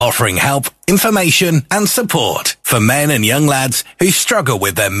offering help, information and support for men and young lads who struggle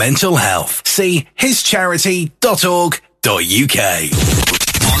with their mental health. See hischarity.org.uk.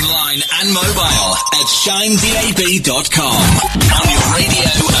 Online and mobile at shinedab.com. On your radio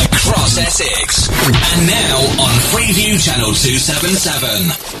across Essex. And now on Freeview Channel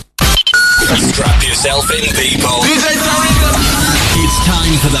 277. Strap yourself in, people. It's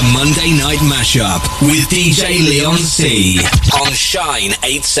time for the Monday Night Mashup with DJ Leon C on Shine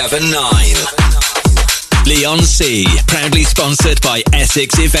 879. Leon C, proudly sponsored by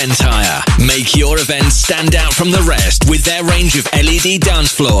Essex Event Hire. Make your event stand out from the rest with their range of LED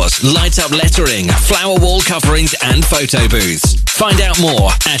dance floors, light-up lettering, flower wall coverings and photo booths. Find out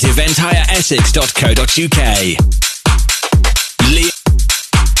more at eventhireessex.co.uk.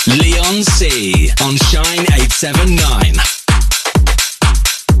 Leon C on Shine 879.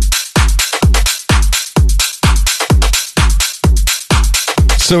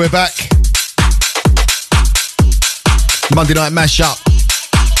 So we're back. Monday Night Mashup.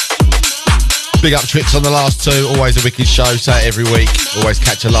 Big up Tricks on the last two. Always a wicked show. Say it every week. Always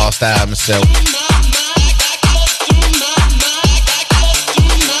catch a last hour myself.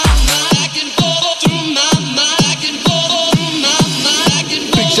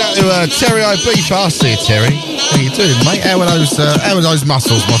 Big shout to Terry IB. I see you, Terry. How you doing, mate? How are those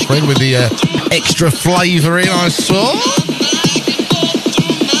muscles, my friend, with the extra flavour in, I saw?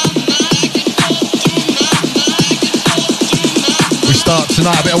 We start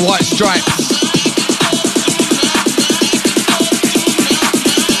tonight, a bit of White Stripes.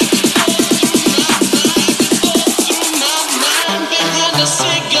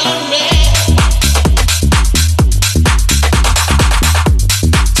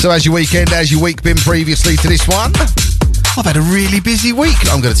 So how's your weekend? How's your week been previously to this one? I've had a really busy week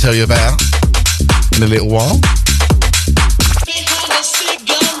I'm going to tell you about in a little while.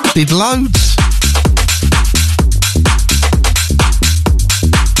 Did loads.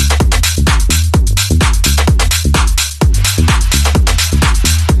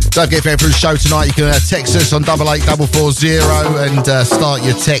 Don't forget, if you're through the show tonight, you can text us on 88440 and start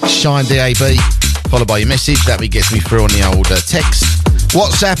your text Shine DAB, followed by your message. That gets me through on the old text.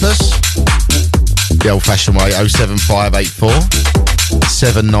 WhatsApp us the old-fashioned way, 07584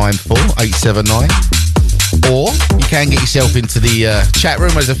 794 879. Or you can get yourself into the chat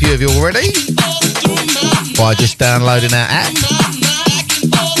room, there's a few of you already, by just downloading our app.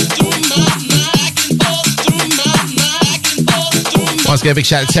 Once again, a big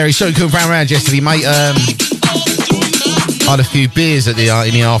shout out to Terry. So cool around yesterday, mate. I had a few beers in the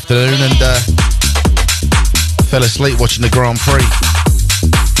afternoon and fell asleep watching the Grand Prix.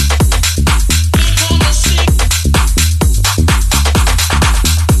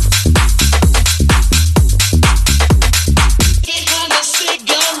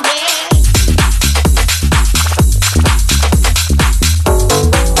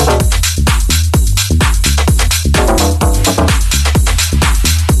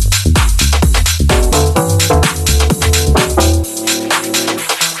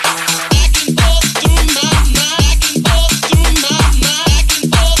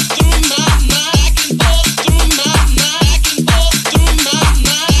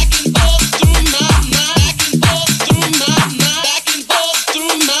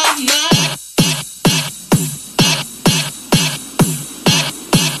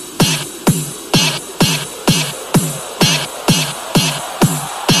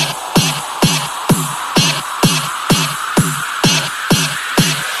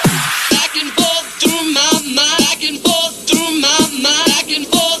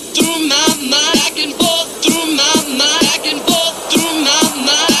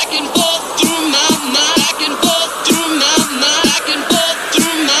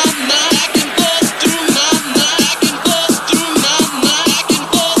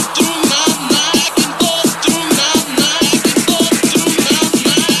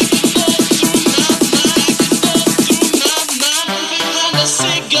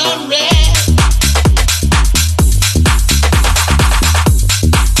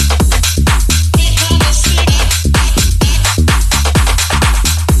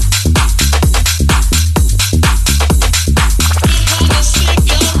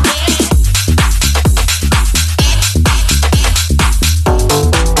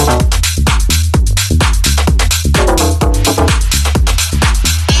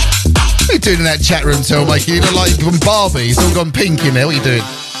 Doing in that chat room, Tel, mate? You look like from Barbie. It's all gone pink in there. What are you doing?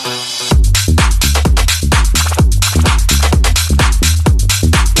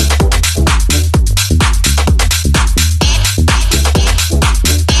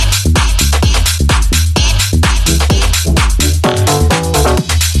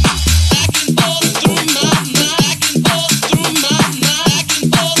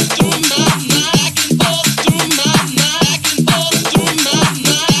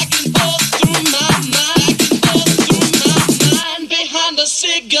 a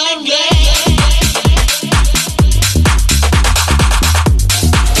cigarette.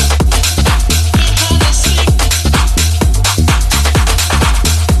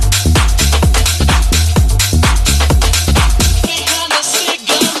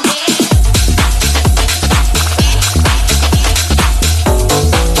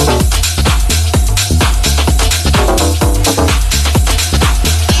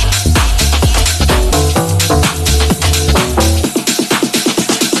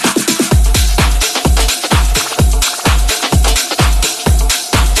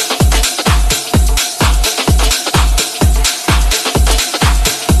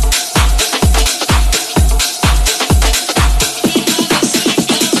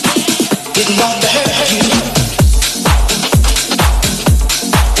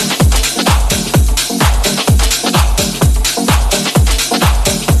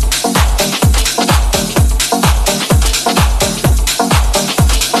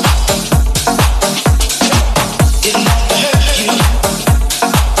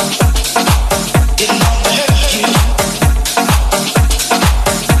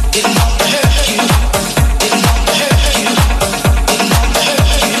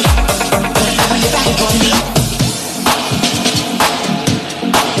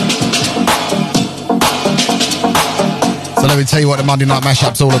 Tell you what the Monday Night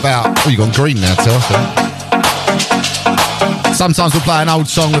Mashup's all about. Oh, you've gone green now, Telford. Sometimes we'll play an old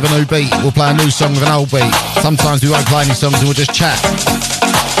song with a new beat. We'll play a new song with an old beat. Sometimes we won't play any songs and we'll just chat.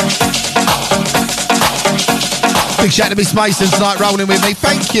 Big shout to Miss Mason tonight rolling with me.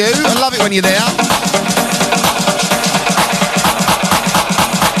 Thank you. I love it when you're there.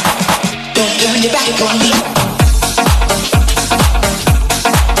 Don't turn your back on me.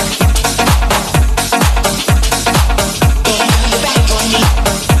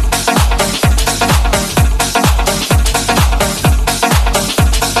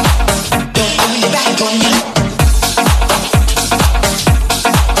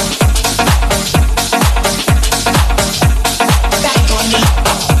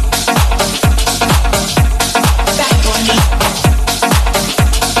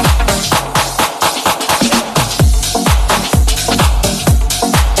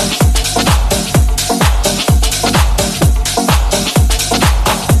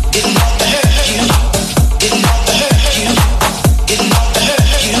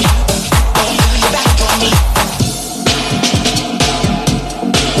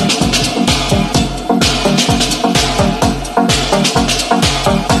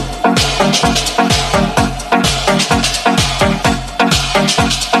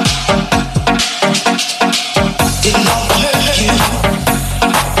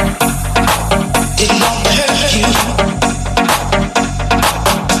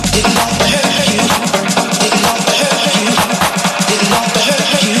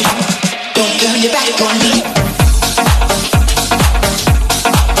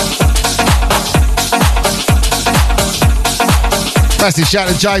 Massive shout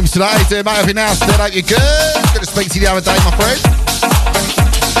to James today. How you doing, mate? Hope you're now still. Hope you're good. Good to speak to you the other day, my friend.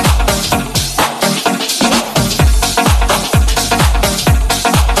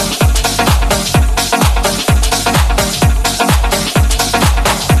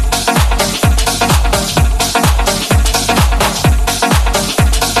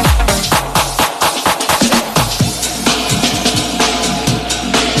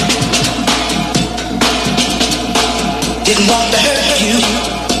 Didn't want to hurt you.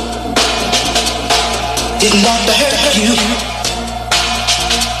 Didn't want to hurt you.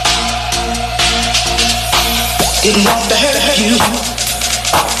 Didn't want to hurt you.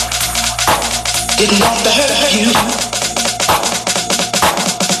 Didn't want to hurt you.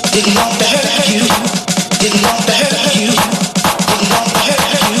 Didn't want to hurt you. Didn't want to hurt you. Didn't want to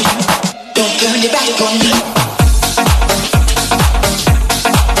hurt you. Don't turn your back on me.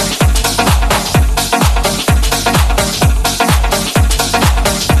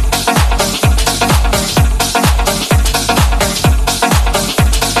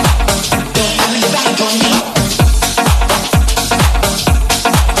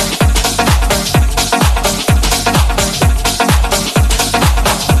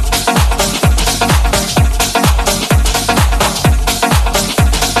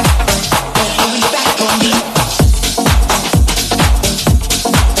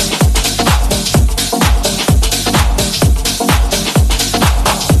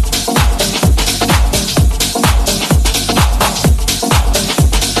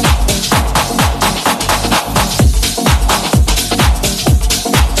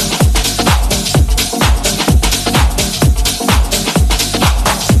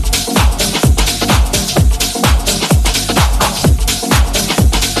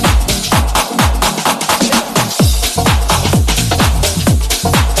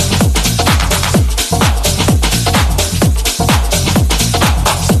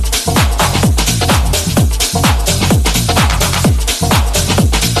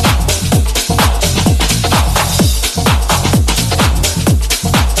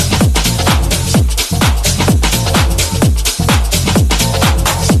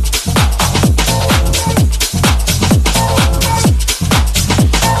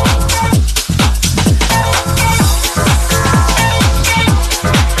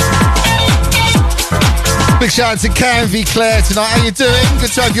 Big shout out to Canvey Claire tonight. How you doing?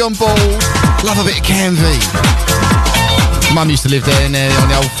 Good to have you on board. Love a bit of Canvey. Mum used to live there on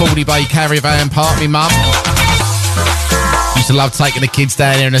the old 40 Bay caravan park, me mum. Used to love taking the kids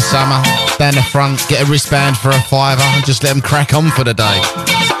down there in the summer, down the front, get a wristband for a £5 and just let them crack on for the day.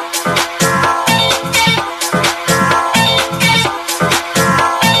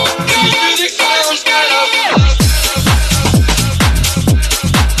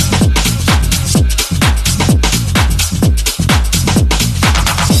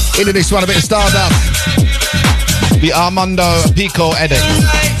 Into this one, a bit of Stardust. The Armando Pico edit.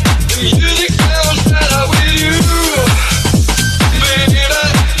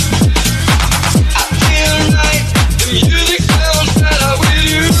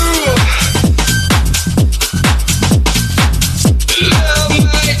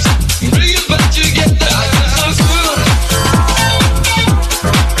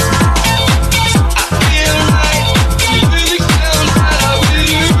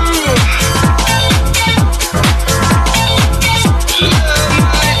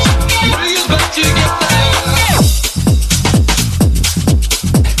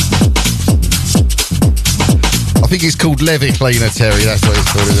 I think it's called Levy Cleaner, Terry. That's what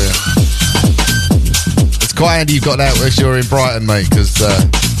it's called, isn't it? It's quite handy you've got that if you're in Brighton, mate, because,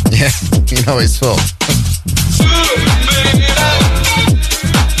 yeah, you know what it's for.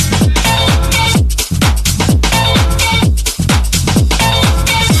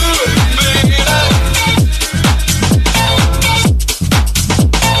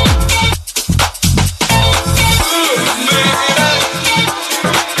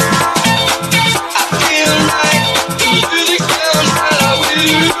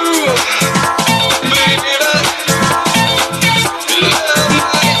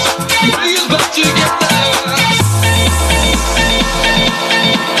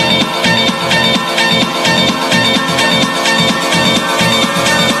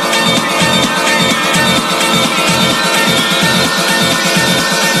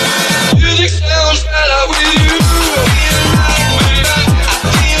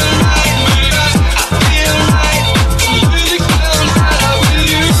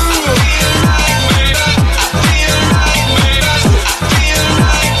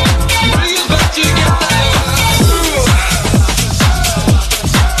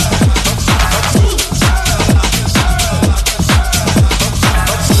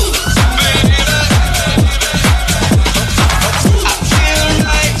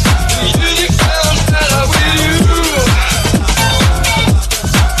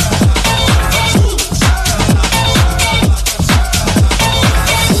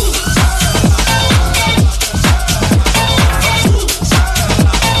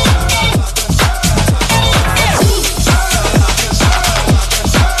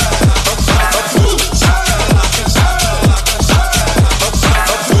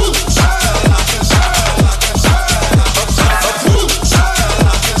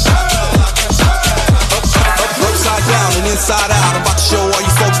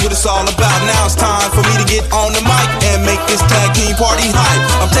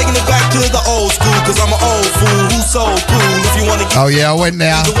 Oh yeah, I went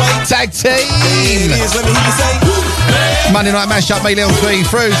now. Tag team. Monday night mashup, me Lil Tweed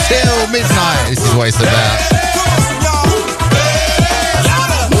through till midnight. This is what it's about.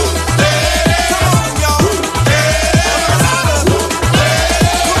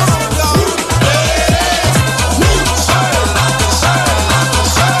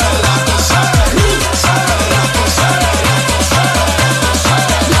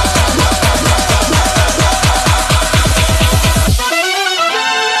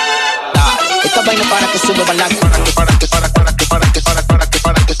 Para que suba la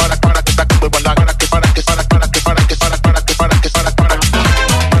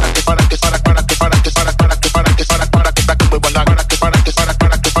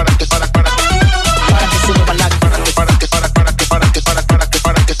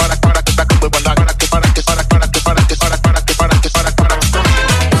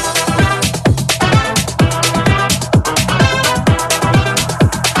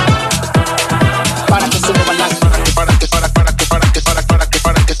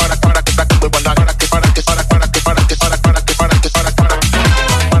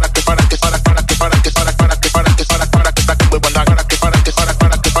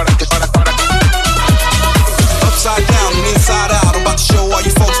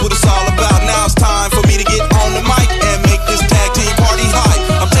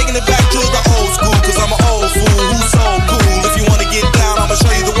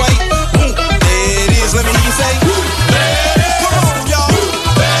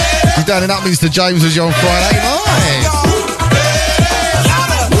down in Upminster, James, was you on Friday night?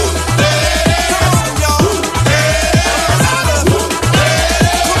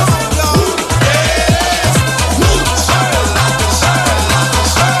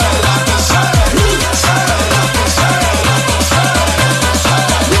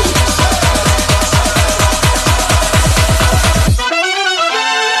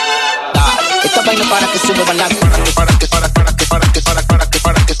 Para que sube balada.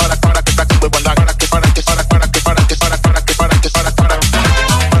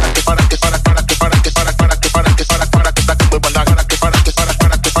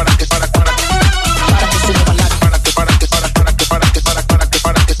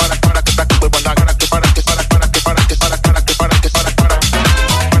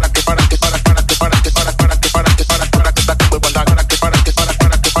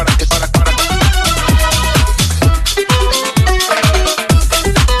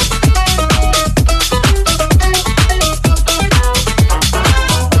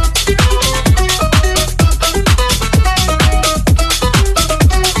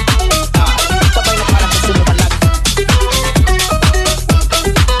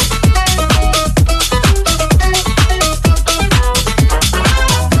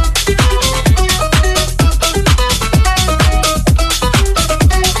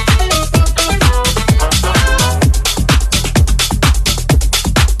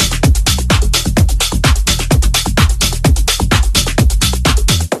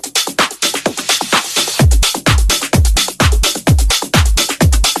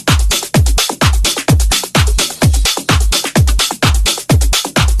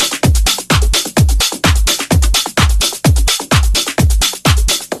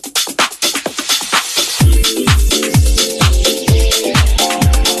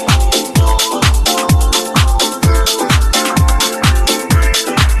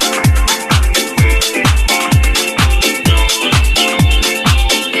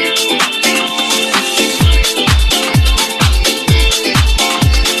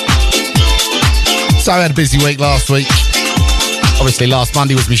 So I had a busy week last week. Obviously, last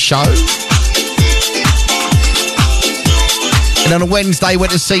Monday was my show. And on a Wednesday,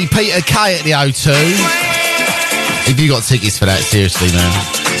 went to see Peter Kay at the O2. Have you got tickets for that? Seriously, man.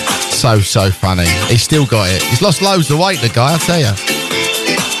 So funny. He's still got it. He's lost loads of weight, the guy, I'll tell you.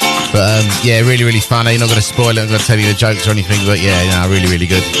 But, yeah, really, really funny. Not going to spoil it. I'm going to tell you the jokes or anything. But, yeah, really, really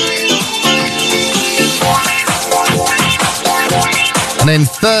good. And then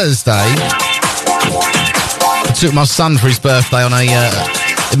Thursday, I took my son for his birthday on a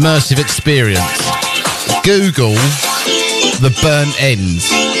immersive experience. Google the burnt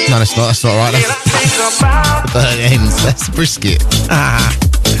ends. No, that's not right. That's the burnt ends. That's brisket.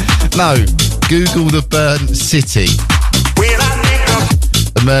 No, Google the burnt city.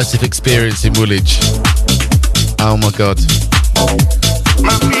 Immersive experience in Woolwich. Oh my God.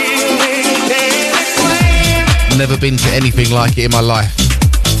 Never been to anything like it in my life.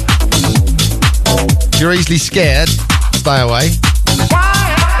 If you're easily scared, stay away.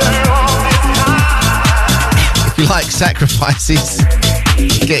 If you like sacrifices,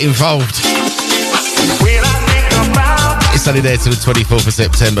 get involved. It's only there till the 24th of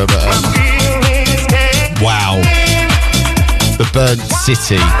September, but wow. The burnt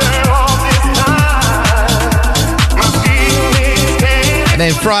city. And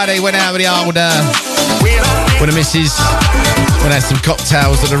then Friday went out with the old with the missus. Went out some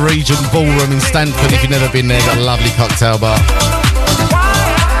cocktails at the Regent Ballroom in Stanford. If you've never been there, got a lovely cocktail bar.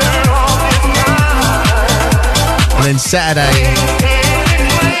 And then Saturday,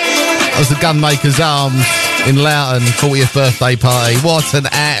 I was the Gunmaker's Arms in Loughton, 40th birthday party. What an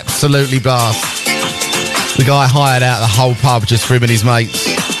absolutely blast. The guy hired out the whole pub just for him and his mates.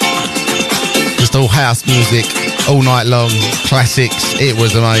 Just all house music, all night long, classics. It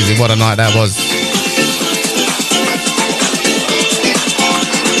was amazing. What a night that was.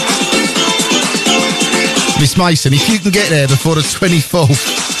 Miss Mason, if you can get there before the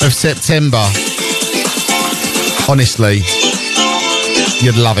 24th of September, honestly,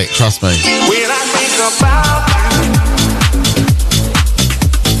 you'd love it, trust me. When I think about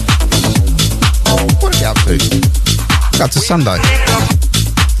what are you up to? Up to Sunday.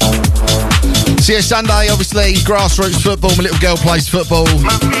 So yeah, Sunday, obviously, grassroots football. My little girl plays football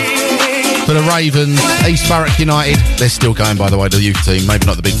for the Ravens. East Barrack United. They're still going, by the way, the youth team. Maybe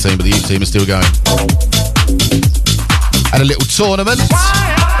not the big team, but the youth team is still going. And a little tournament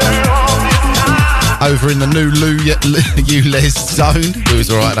over in the new ULEZ zone. It was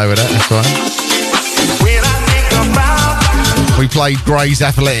alright over there, that's right. We played Grays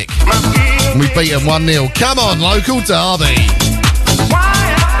Athletic. And we beat them 1-0. Come on, local derby.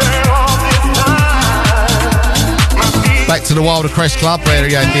 Back to the Wilder Crest Club where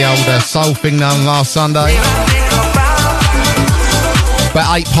he had the old soul thing done last Sunday.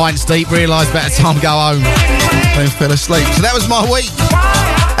 About 8 pints deep, realised better time to go home. Then fell asleep. So that was my week.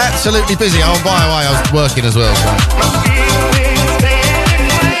 Absolutely busy. Oh, by the way, I was working as well. So.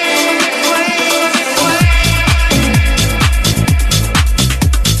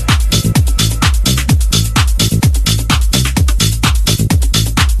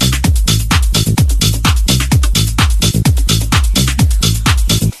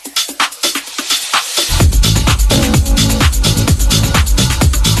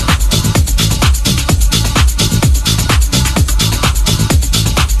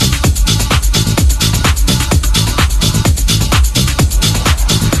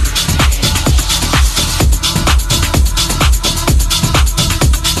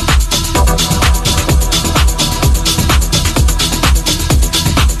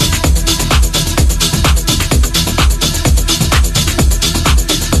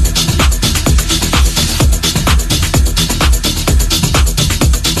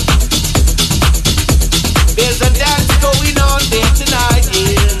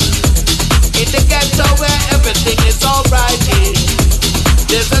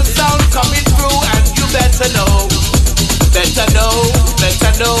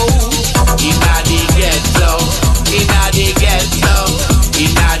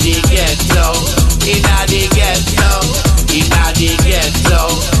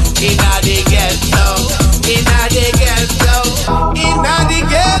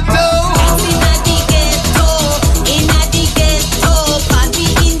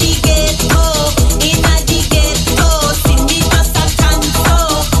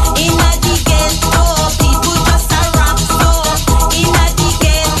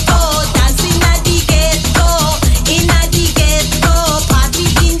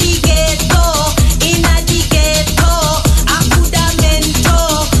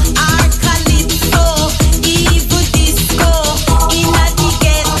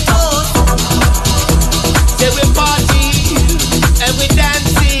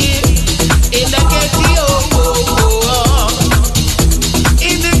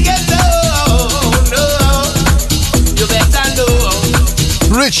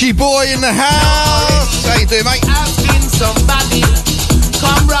 Richie Boy in the house. How you doing, mate?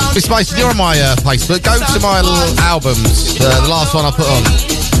 Miss Mason, you're on my Facebook. Go to my albums, the last one I put on,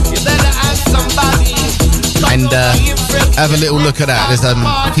 and have a little look at that. There's a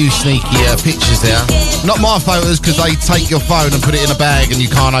few sneaky pictures there. Not my photos, because they take your phone and put it in a bag and you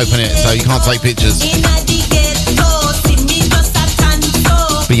can't open it, so you can't take pictures.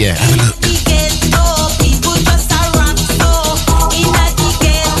 But yeah, have a look.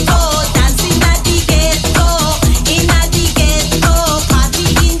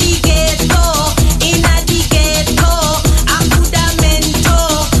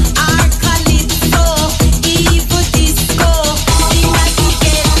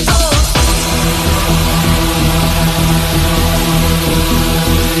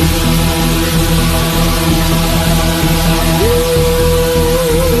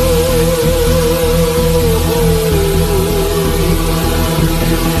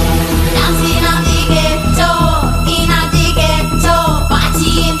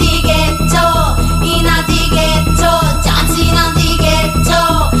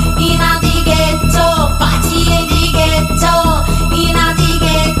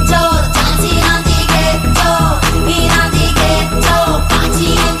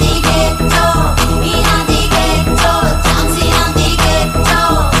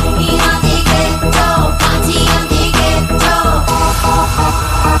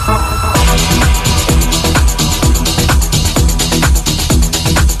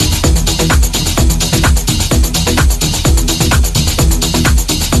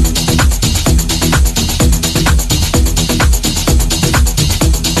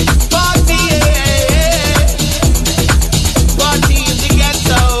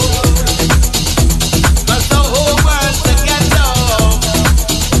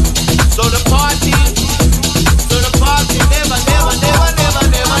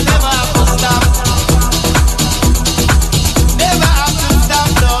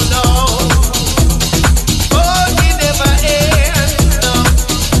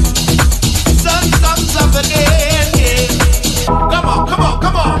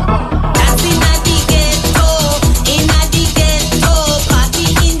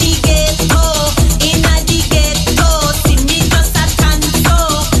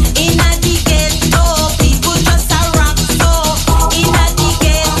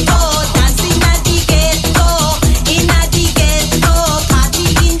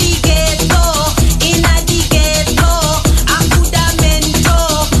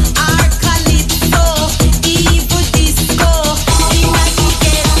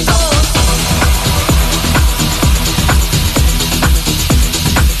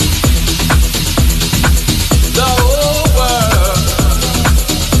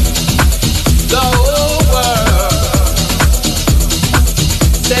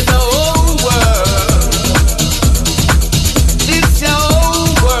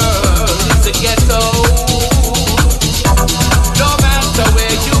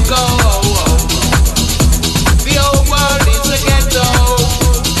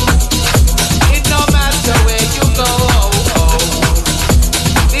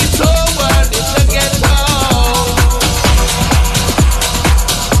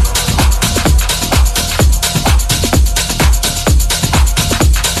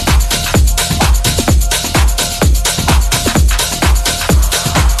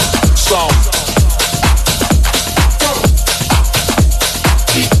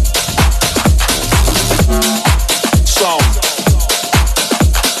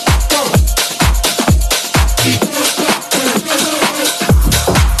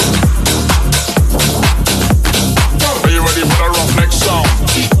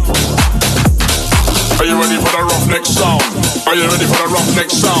 roughneck sound? Are you ready for the roughneck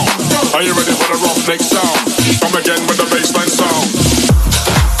sound? Are you ready for the roughneck sound? Come again with the bassline sound.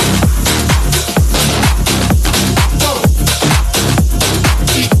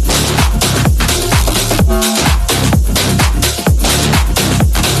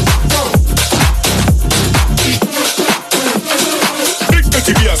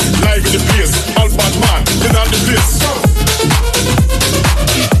 Live in the place, all bad man, in all the place.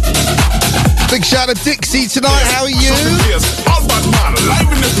 Big shout out to Dixie tonight, how are you? All bad man,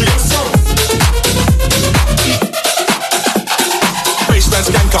 live in the place. Bassline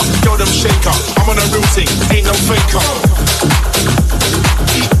skanker, yo them shaker. I'm on a routing, ain't no faker.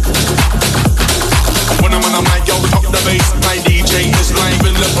 When I'm on a mic, yo, top the bass. My DJ is live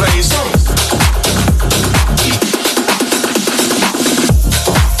in the place.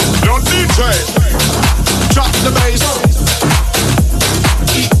 Yo DJ, drop the bass.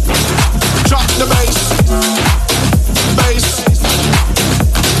 Drop the bass. Bass.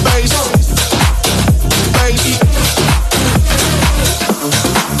 Bass. Bass.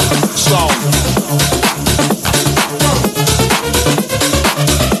 Slow.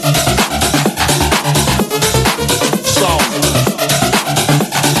 Slow.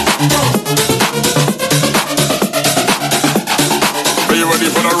 Are you ready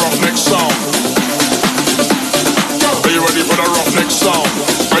for the roughneck sound? Are you ready for the roughneck sound?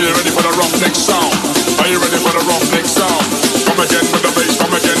 Are you ready for the roughneck sound? Are you ready for the roughneck sound? Come again with the bass,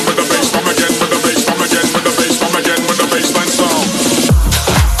 come again with the bass, come again with the bass, come again with the bass, come again with the bassline sound.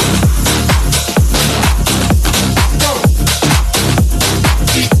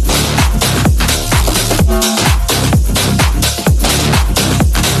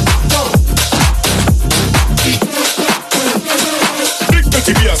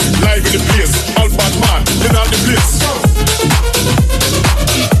 Live in the place, all bad man, in all the place.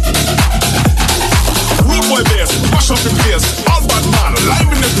 Rude boy bass, mash up the place, all bad man,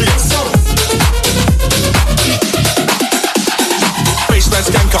 live in the place. Bassline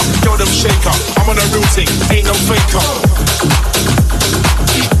skanker, yo them shaker. I'm on a routing, ain't no faker.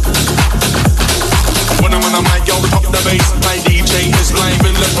 When I'm on a mic, yo, top the bass. My DJ is live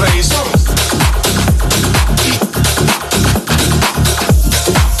in the place.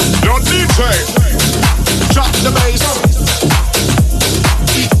 Yo DJ, drop the bass.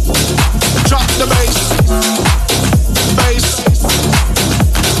 Drop the bass. Bass.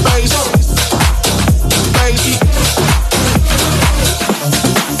 Bass. Bass.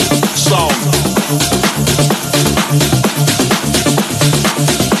 Slow.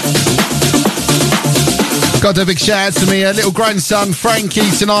 Got a big shout out to me, a little grandson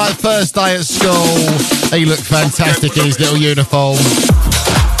Frankie tonight, first day at school. He looked fantastic in his little uniform.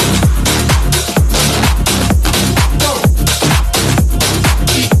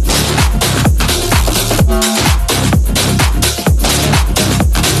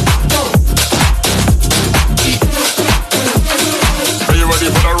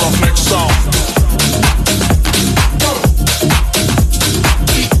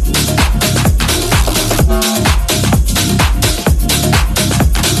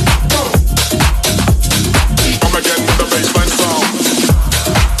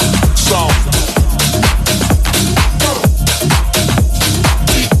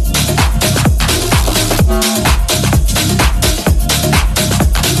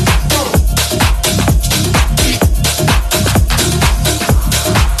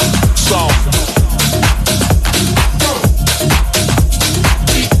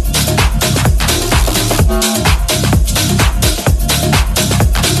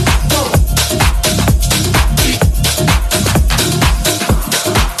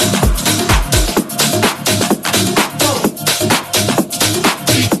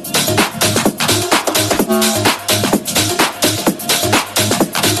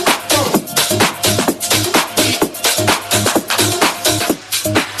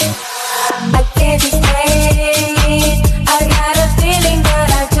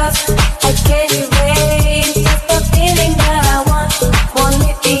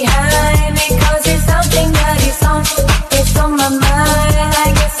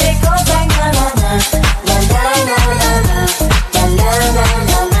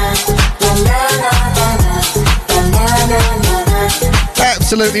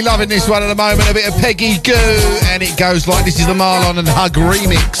 Absolutely loving this one at the moment. A bit of Peggy Goo, and it goes like this. Is the Marlon and Hug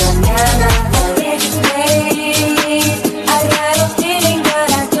remix.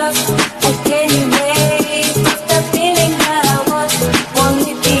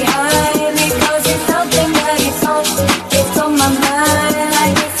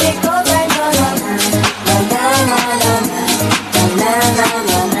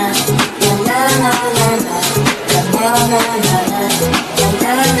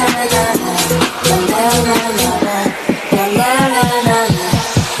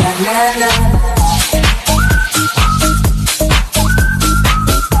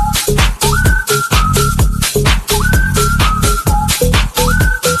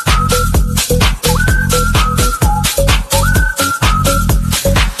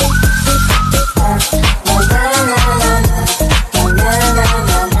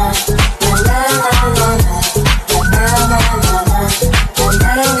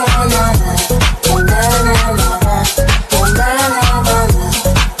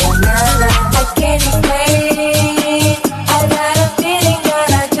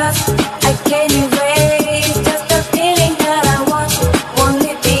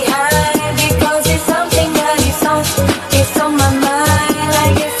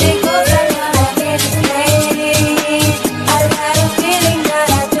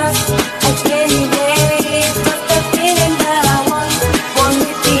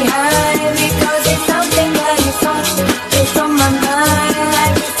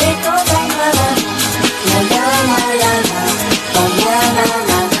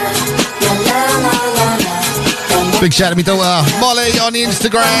 Big shout out to my daughter Molly on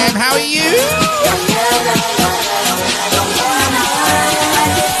Instagram. How are you?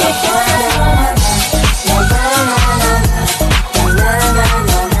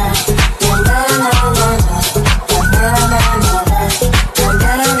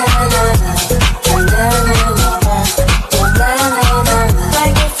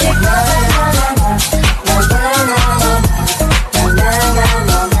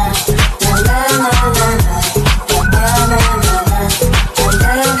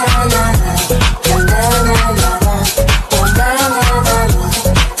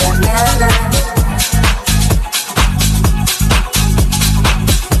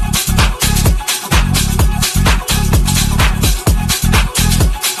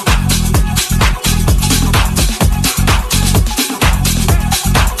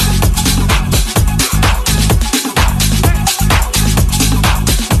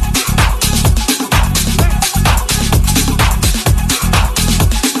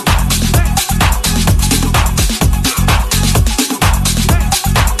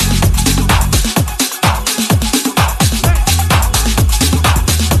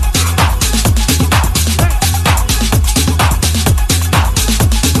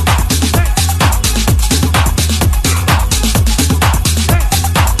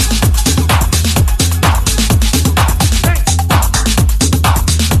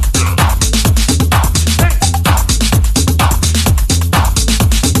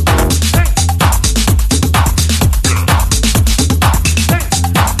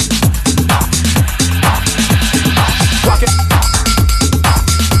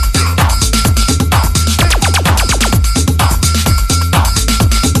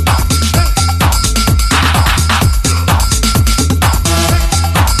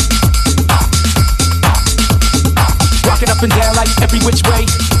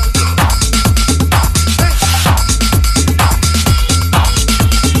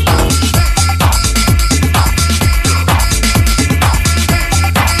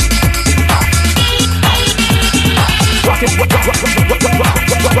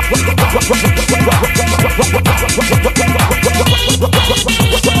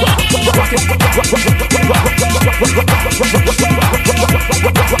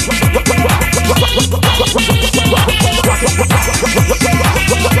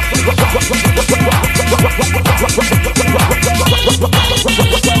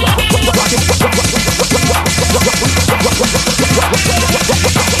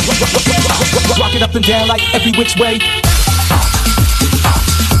 Up and down like every which way.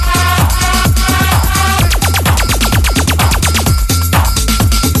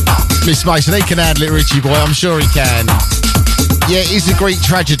 Miss Mason, he can handle it, Richie boy. I'm sure he can. Yeah, it is a Greek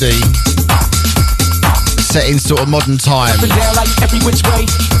tragedy set in sort of modern times. Up and down like every which way.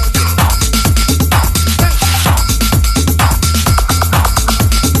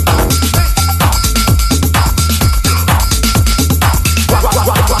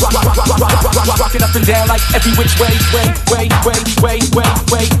 Rocking up and down like every which way,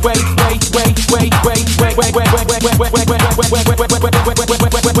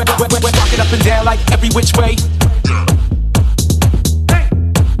 Rocking up and down like every which way.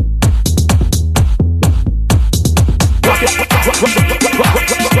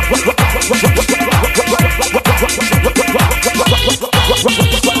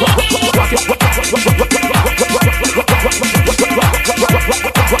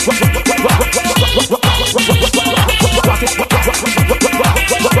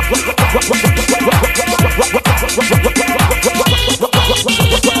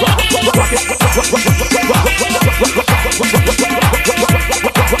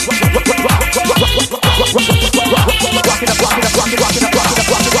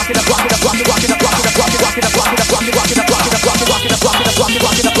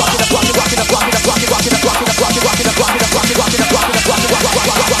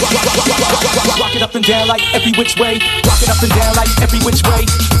 Rocking up and down like every which way. Rocking up and down like every which way.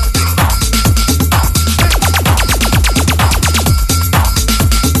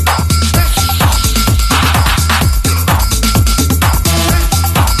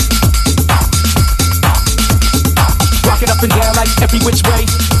 Rocking up and down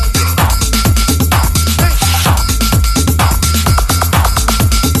like every which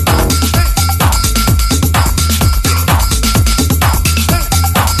way.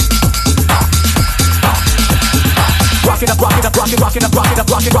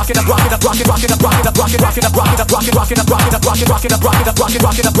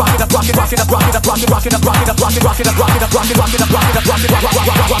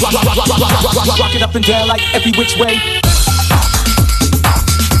 Rocking up and down like every which way.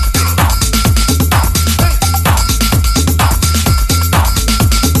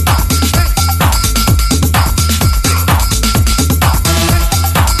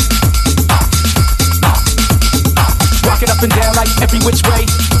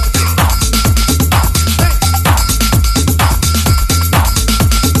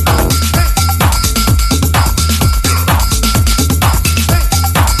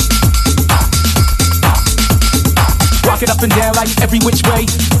 up and down like every which way.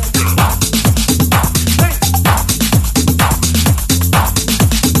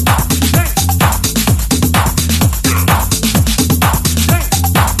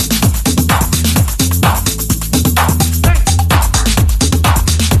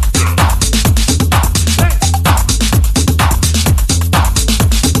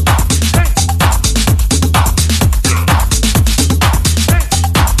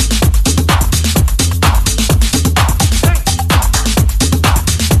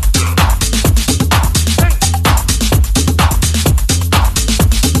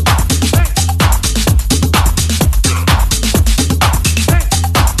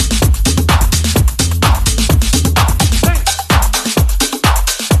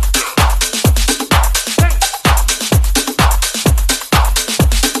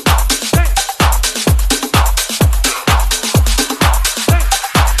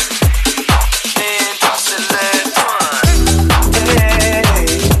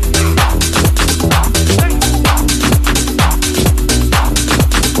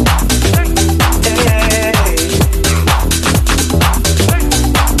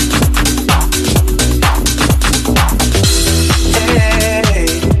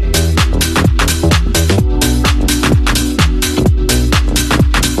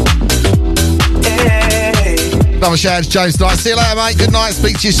 Another shout out to James tonight. See you later, mate. Good night.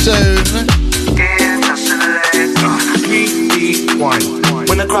 Speak to you soon.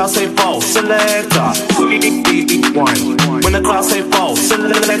 When the crowd say fall, selector. Rewind. When the crowd say fall,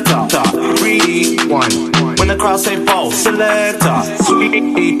 selector. Rewind. When the crowd say fall, selector.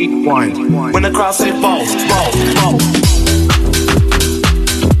 Rewind. When the crowd say fall, fall.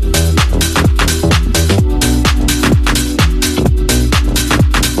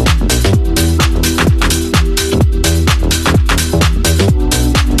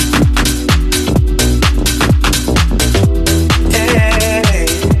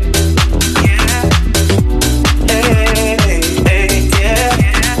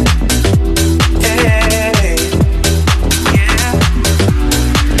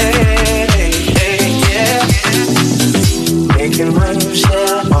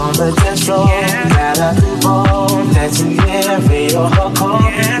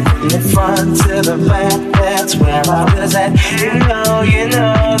 You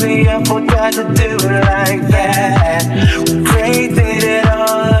know, the apple got to do it like that. Great did it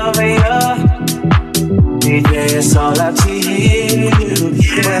all over you. DJ, it's all up to you.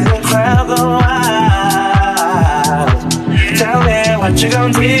 When the crowd go wild, tell me what you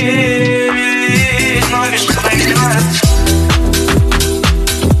gonna do.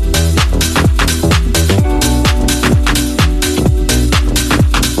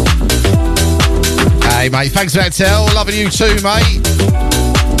 Hey, mate, thanks for that, Tell. Loving you too, mate.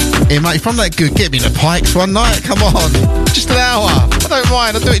 Hey, mate, if I'm that good, get me the Pikes one night. Come on. Just an hour. I don't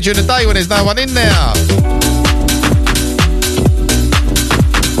mind. I'll do it during the day when there's no one in there.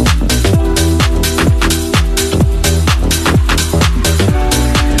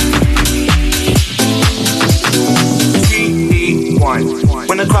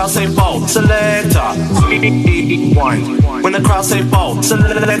 When the crowd say fall, selector. Rewind. When the crowd say fall,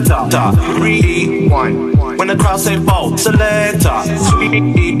 selector. Rewind. When the crowd say fall, selector.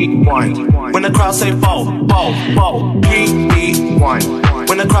 Rewind. When the crowd say fall. Rewind.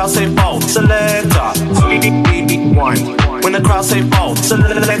 When the crowd say fall, selector. Rewind. When the crowd say fall,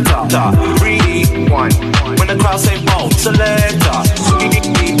 selector. Rewind. When the crowd say fall, selector.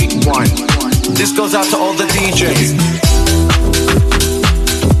 Rewind. This goes out to all the DJs.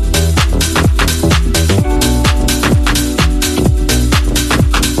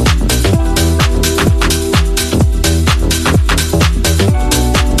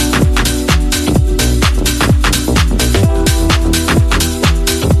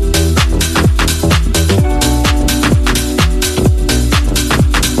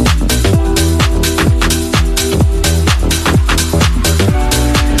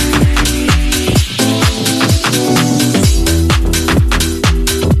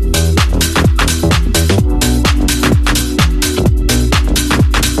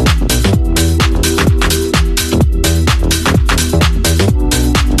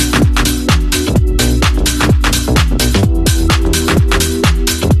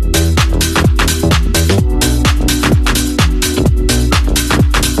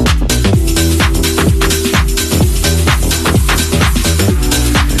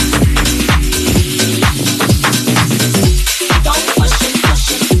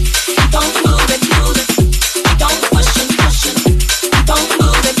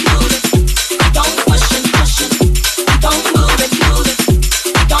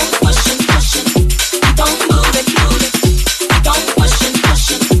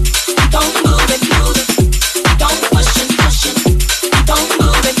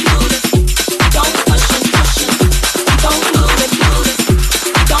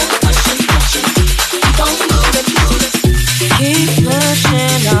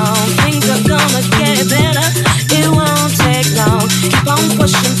 Keep on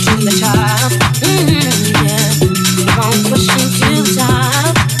pushing to the top. Yeah. Keep on pushing to the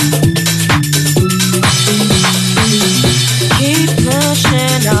top. Keep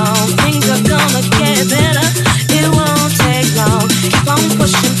pushing on. Things are gonna get better. It won't take long. Keep on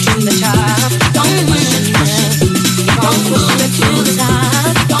pushing to the top. Keep on pushing, yeah. Keep on pushing it to the top.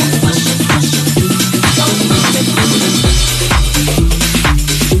 Keep on pushing, pushing. Keep on pushing, pushing.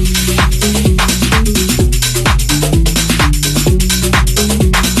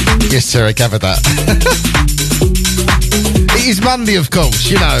 Yes, sir, I covered that. It is Monday, of course,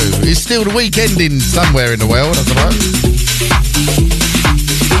 you know. It's still the weekend in somewhere in the world, I suppose.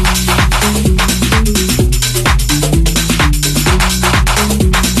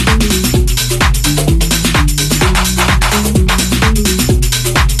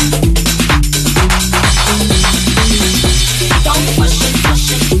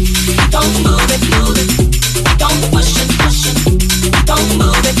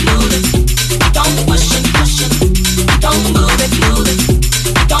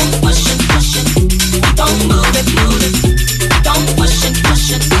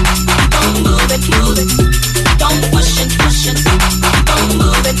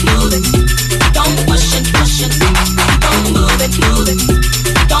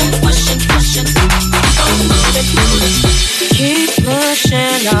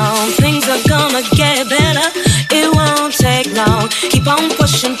 Keep on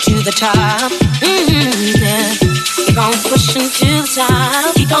pushing to the top. Yeah. Keep on pushing to the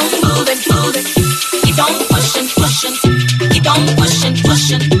top. Keep on moving, moving. Keep on pushing, pushing. Keep on pushing,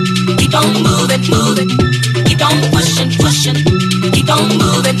 pushing. Keep on moving, moving. Keep on pushing, pushing. Keep on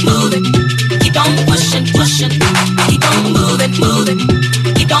moving, moving. Keep on pushing, pushing. Keep on moving, moving.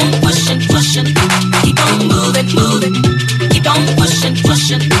 Keep on pushing, pushing. Keep on moving, moving. Keep on pushing,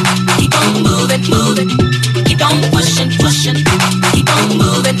 pushing. Keep on moving, moving. Keep on pushing, pushing. Keep on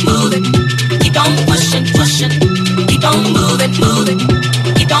moving, moving. Keep on pushing, pushing. Keep on moving, moving.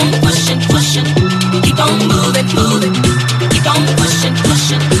 Keep on pushing, pushing. Keep on moving, moving. Keep on pushing,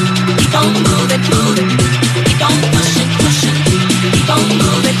 pushing. Keep on moving, moving. Keep on pushing, pushing. Keep on moving, moving. Keep on pushing, pushing. Keep on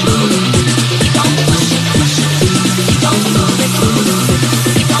moving, moving. Keep on pushing, pushing. Keep on moving, moving.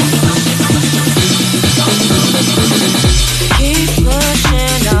 Keep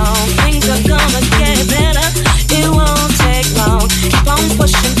pushing on. Things are gonna get better. It won't take long. Keep on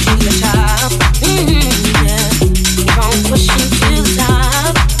pushing to the top. Yeah. Keep on pushing to the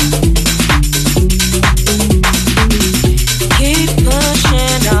top. Keep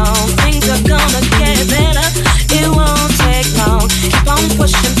pushing on. Things are gonna get better. It won't take long. Keep on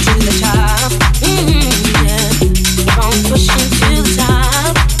pushing to the top. Yeah. Keep on pushing to the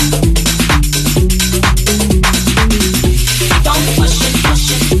top. Keep on pushing,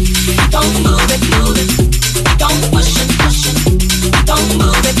 pushing. Keep on moving, moving. Keep on pushing, pushing. Keep on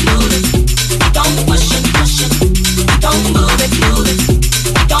moving, moving. Keep on pushing, pushing. Keep on moving, moving.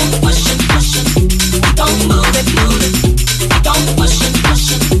 Keep on pushing, pushing. Keep on moving, moving. Keep on pushing,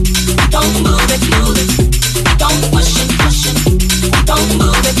 pushing. Keep on moving, moving. Keep on pushing, pushing. Keep on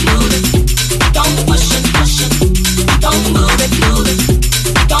moving, moving. Keep on pushing, pushing. Keep on moving, moving.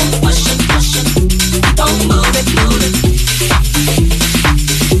 Keep on pushing, pushing. Keep on moving, moving.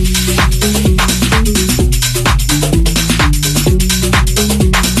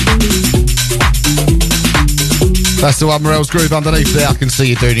 That's the one, Morel's Groove underneath there. I can see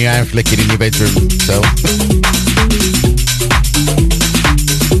you doing your hand flicking in your bedroom, so.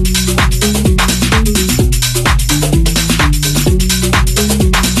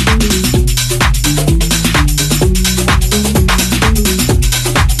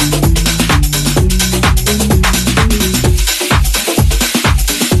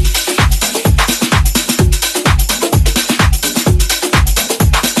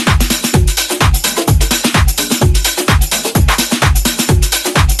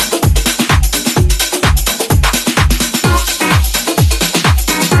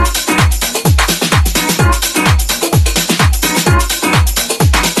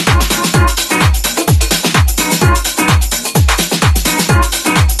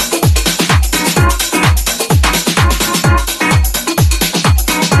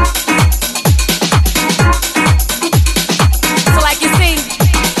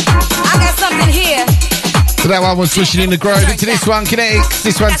 That one was pushing in the groove into this one, Kinetics.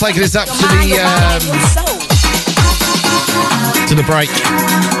 This one taking us up to the break.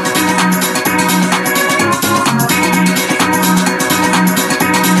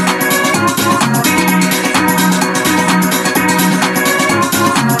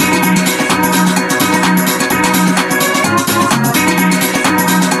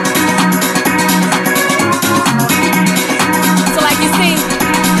 So like you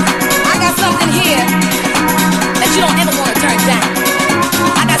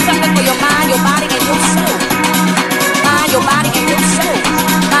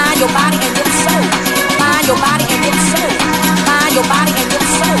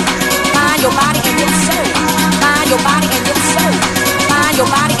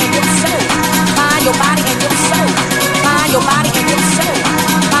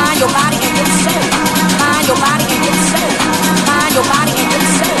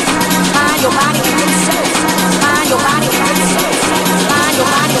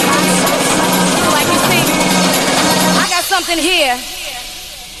something here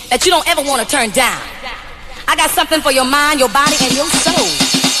that you don't ever want to turn down. I got something for your mind, your body, and your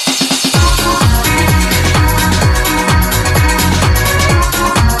soul.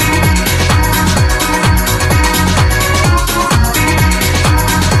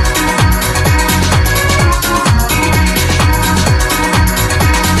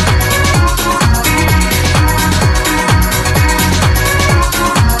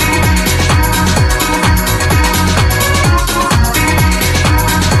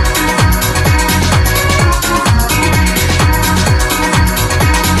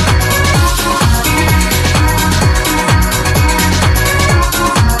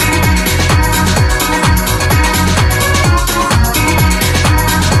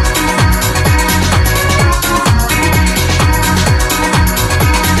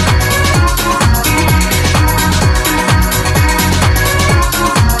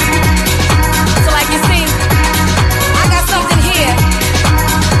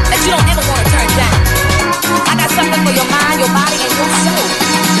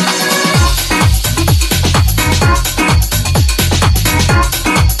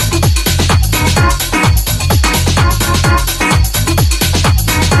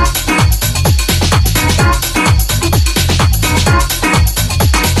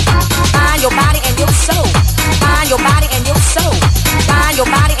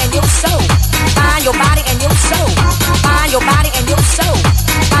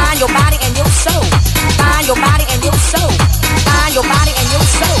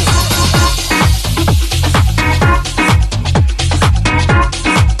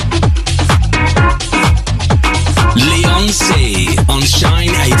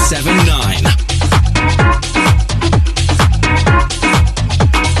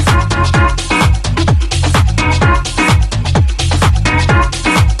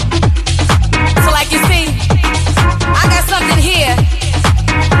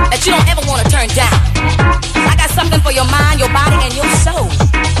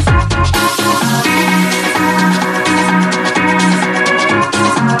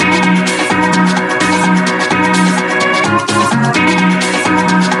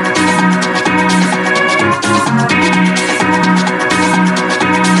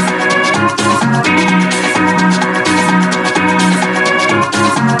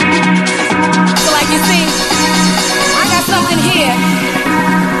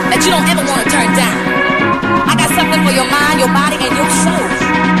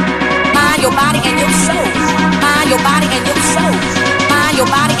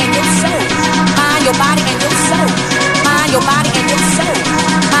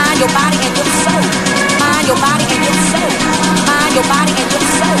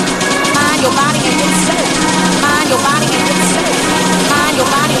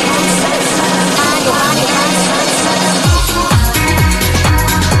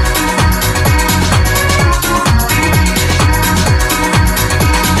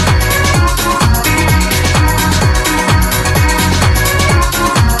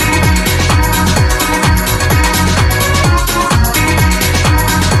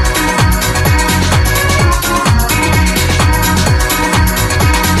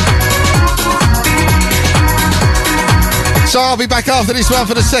 So I'll be back after this one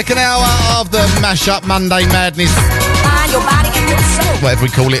for the second hour of the Mashup Monday Madness. Whatever we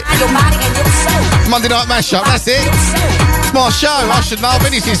call it. Monday Night Mashup, that's it. It's my show, I should know. I've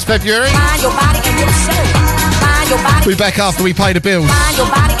been here since February. We'll be back after we pay the bills.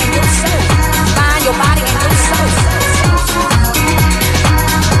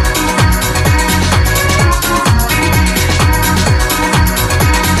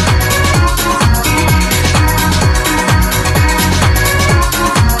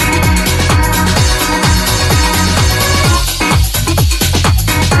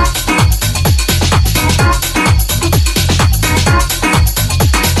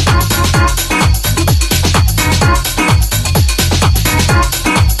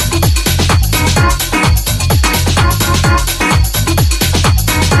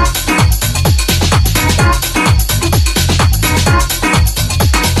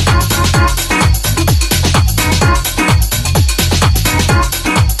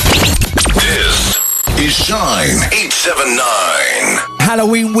 Shine 879.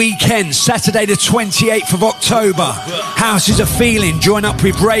 Halloween weekend, Saturday the 28th of October. Houses are feeling. Join up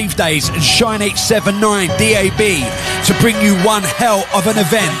with Rave Days and Shine 879 DAB to bring you one hell of an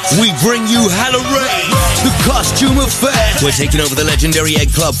event. We bring you Halloween, the costume affair. We're taking over the legendary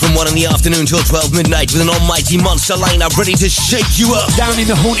Egg Club from 1 in the afternoon till 12 midnight with an almighty monster lineup ready to shake you up. Down in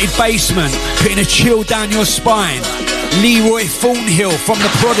the haunted basement, putting a chill down your spine. Leroy Thornhill from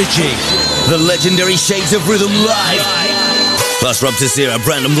The Prodigy. The legendary Shades of Rhythm live. Plus Rob Tessera,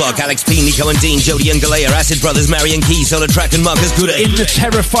 Brandon Block, Alex P, Nico and Dean, Jody and Galea, Acid Brothers, Marion Key, Solar Track and Marcus Gooder. In the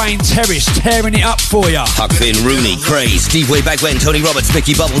terrifying terrace, tearing it up for ya. Huck Finn, Rooney, Craze, Steve Way Back When, Tony Roberts,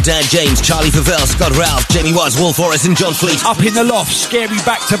 Mickey Bubble, Dan James, Charlie Favell, Scott Ralph, Jamie Watts, Wolf Forrest and John Fleet. Up in the loft, scary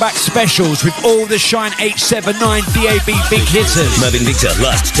back-to-back specials with all the Shine 879 DAB big hitters. Mervyn Victor,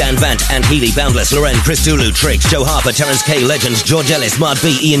 Lust, Dan Vant, and Healy, Boundless, Loren, Chris Dulu, Tricks, Joe Harper, Terrence K, Legends, George Ellis, Mard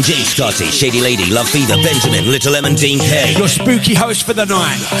B, Ian G, Scotty, Shady Lady, Love Fever, Benjamin, Little M and Dean K. Your spooky host for the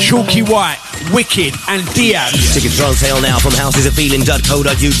night, Chalky White, Wicked and Diaz. Tickets are on sale now from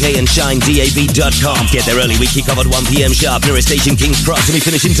housesofeeling.co.uk and shinedab.com. Get there early, we kick off at 1pm sharp, nearest station King's Cross, and we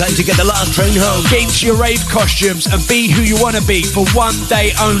finish in time to get the last train home. Get into your rave costumes and be who you want to be for one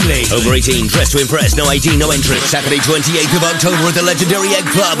day only. Over 18, dress to impress, no ID, no entrance. Saturday 28th of October at the legendary Egg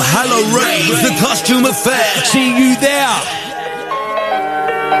Club, Hallow Rave, the costume affair. See you there.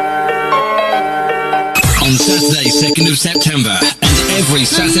 On Saturday, 2nd of September, and every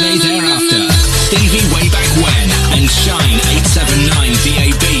Saturday thereafter, Stevie Way Back When and Shine 879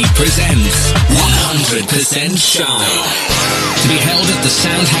 DAB presents 100% Shine. To be held at the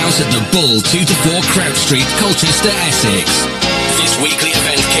Sound House at the Bull, 2 to 4 Crouch Street, Colchester, Essex. This weekly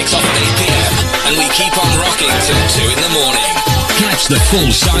event kicks off at 8pm, and we keep on rocking till 2 in the morning. Catch the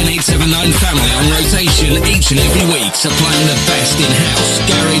full Shine 879 family on rotation each and every week, supplying the best in-house,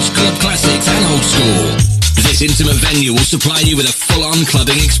 garage, club classics and old school. This intimate venue will supply you with a full-on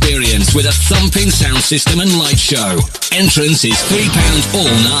clubbing experience with a thumping sound system and light show. Entrance is £3 all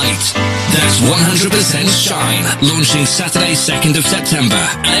night. That's 100% Shine, launching Saturday 2nd of September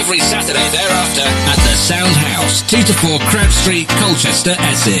and every Saturday thereafter at the Sound House, 2 to 4 Crouch Street, Colchester,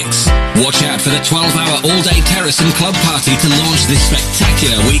 Essex. Watch out for the 12-hour all-day terrace and club party to launch this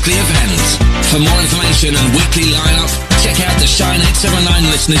spectacular weekly event. For more information and weekly lineup, check out the Shine 879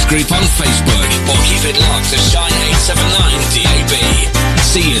 listeners group on Facebook or keep it locked to Shine 879 DAB.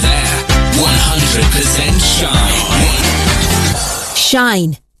 See you there. 100% Shine.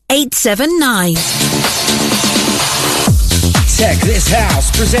 Shine 879. Tech This House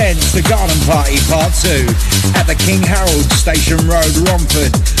presents the Garden Party Part 2 at the King Harold Station Road,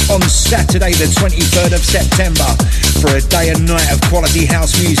 Romford on Saturday the 23rd of September for a day and night of quality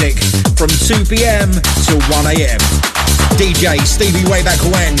house music from 2pm till 1am. DJ Stevie Way Back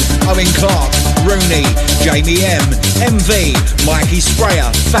When, Owen Clark, Rooney, Jamie M, MV, Mikey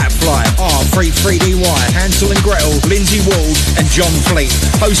Sprayer, Fatfly, R33DY, Hansel and Gretel, Lindsay Ward and John Fleet.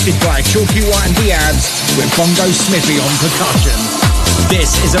 Hosted by Chalky White and Diabs with Bongo Smithy on percussion.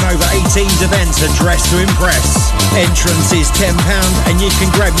 This is an over 18s event to dress to impress. Entrance is £10 and you can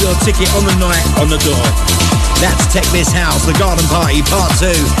grab your ticket on the night on the door. That's Tech This House, the Garden Party Part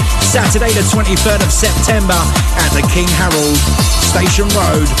 2, Saturday the 23rd of September at the King Harold Station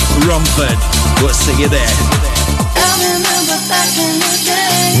Road, Romford. We'll see you there.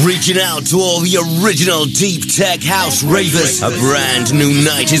 Reaching out to all the original Deep Tech House ravers. A brand new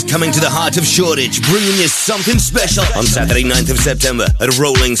night is coming to the heart of Shoreditch, bringing you something special. On Saturday 9th of September at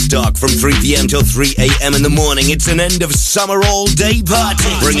Rolling Stock from 3pm till 3am in the morning. It's an end of summer all-day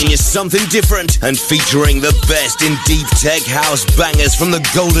party, bringing you something different and featuring the best in Deep Tech House bangers from the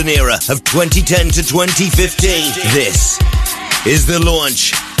golden era of 2010 to 2015. This is the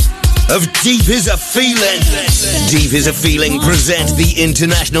launch of Deep Is a Feeling. Deep Is a Feeling present the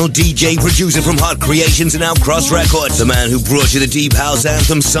international DJ producer from Hot Creations and Outcross Records, the man who brought you the Deep House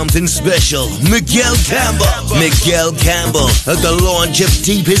anthem Something Special, Miguel Campbell. Miguel Campbell at the launch of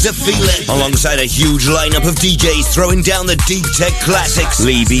Deep Is a Feeling, alongside a huge lineup of DJs throwing down the Deep Tech classics.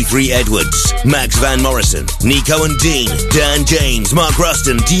 Lee B3 Edwards, Max Van Morrison, Nico and Dean, Dan James, Mark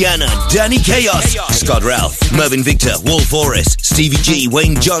Ruston, Deanna, Danny Chaos, Scott Ralph, Mervyn Victor, Wolf Forrest, Stevie G,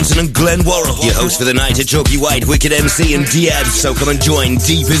 Wayne Johnson and Glenn Worrell. Your host for the night are Chalky White, Wicked MC and Diab. So come and join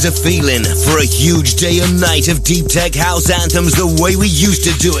Deep Is a Feeling for a huge day and night of Deep Tech House anthems the way we used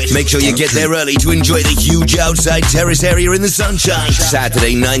to do it. Make sure you get there early to enjoy the huge outside terrace area in the sunshine.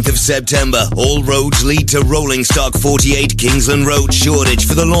 Saturday 9th of September, all roads lead to Rolling Stock 48 Kingsland Road, Shoreditch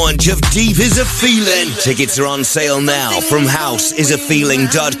for the launch of Deep Is a Feeling. Tickets are on sale now from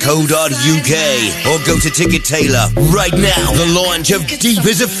houseisaFeeling.co.uk or go to Ticket Taylor right now. The launch of Deep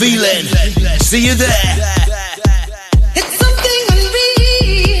Is a Feeling. See you there.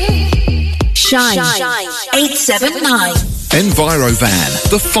 Shine 879. Envirovan,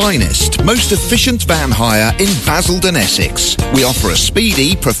 the finest, most efficient van hire in Basildon, Essex. We offer a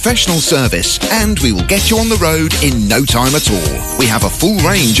speedy, professional service and we will get you on the road in no time at all. We have a full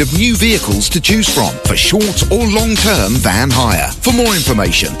range of new vehicles to choose from for short or long-term van hire. For more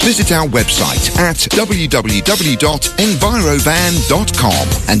information, visit our website at www.envirovan.com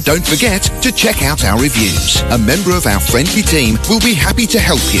and don't forget to check out our reviews. A member of our friendly team will be happy to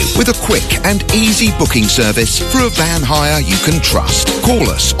help you with a quick and easy booking service for a van hire you can trust. Call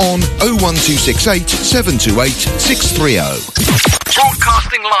us on 01268 728 630.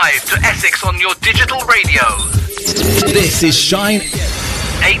 Broadcasting live to Essex on your digital radio. This is Shine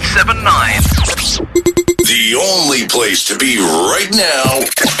 879. The only place to be right now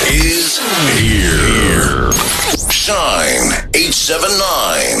is here. Shine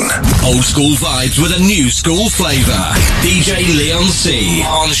 879. Old school vibes with a new school flavour. DJ Leon C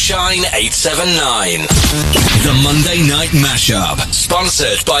on Shine 879. The Monday Night Mashup.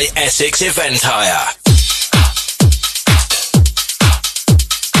 Sponsored by Essex Event Hire.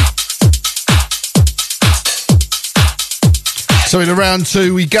 So in round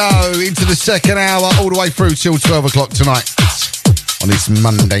 2 we go into the second hour all the way through till 12 o'clock tonight on this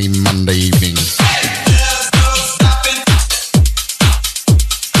Monday evening.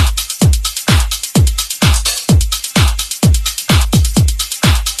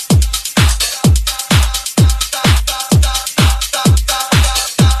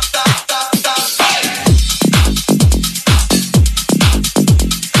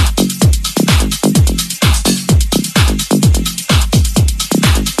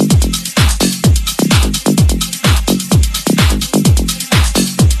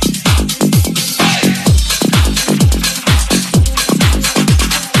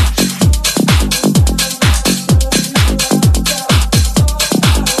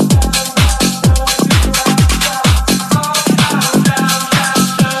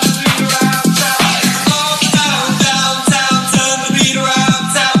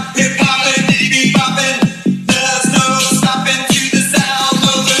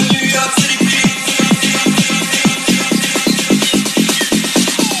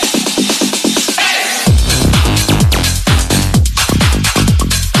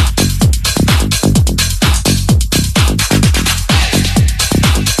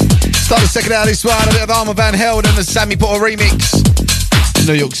 Second out this one, a bit of Armand Van Helden and the Sammy Potter remix.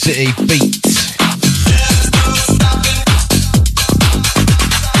 New York City beat.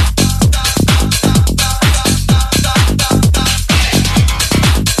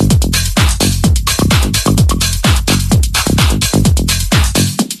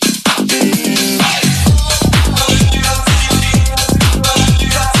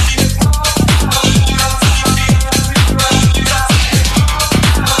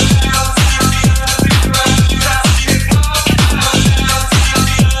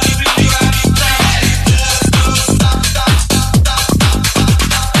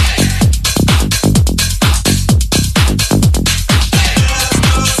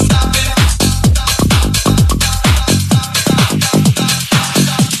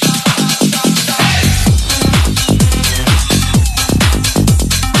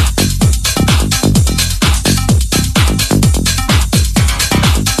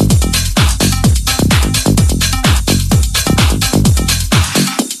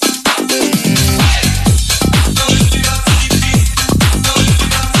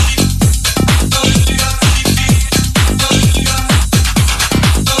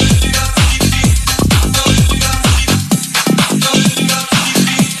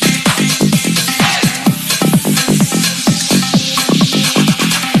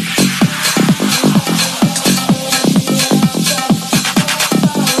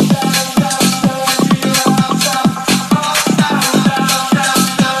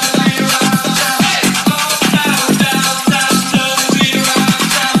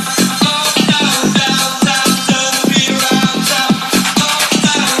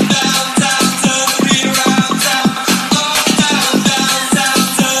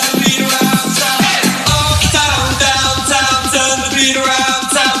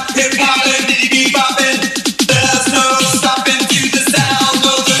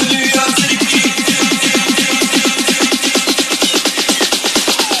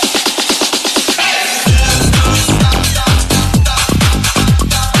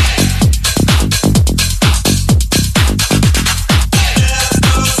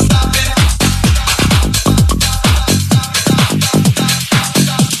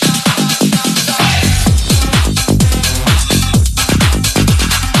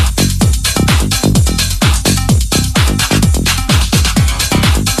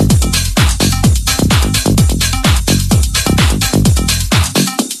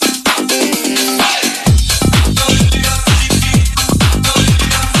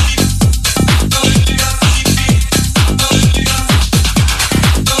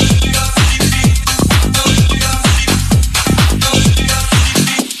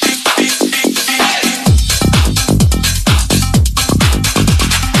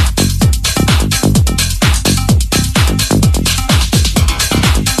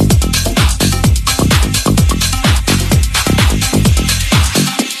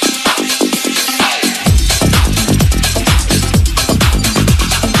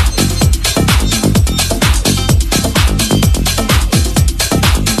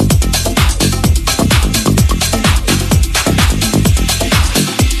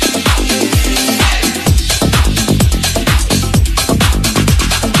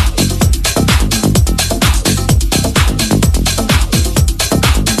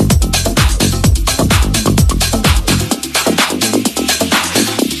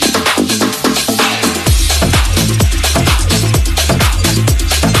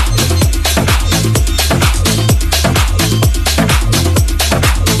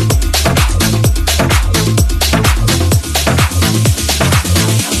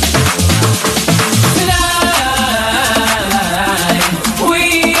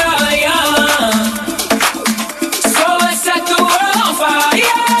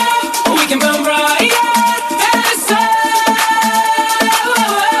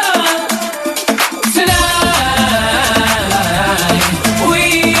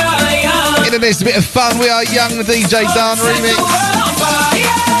 It's a bit of fun. We are Young, the DJ Dan remix.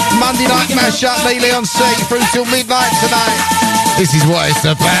 Monday night mashup, Neely on C through till midnight tonight. This is what it's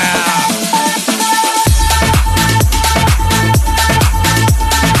about.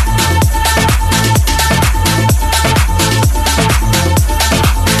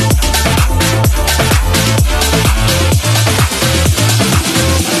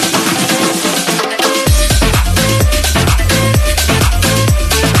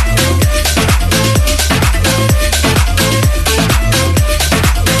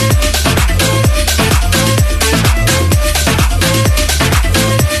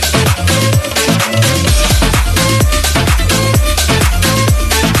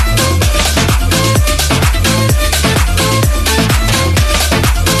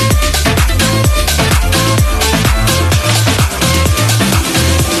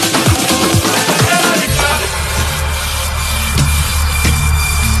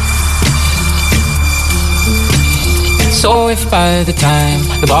 So if by the time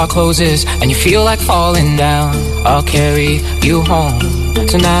the bar closes and you feel like falling down, I'll carry you home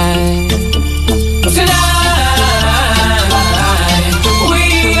tonight. Tonight,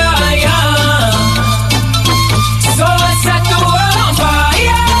 we are young. So let's set the world on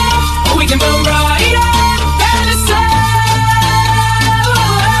fire. We can burn brighter than the sun.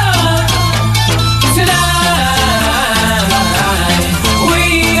 Tonight,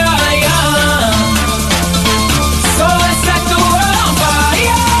 we are young. So let's set the world on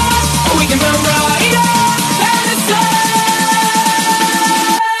fire. We can burn brighter than the sun.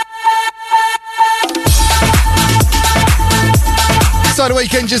 So the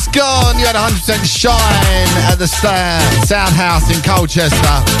weekend just gone. You had 100% Shine at the Sound House in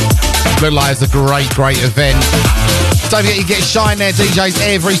Colchester. Looked like it's a great event. Don't forget you get Shine there, DJs,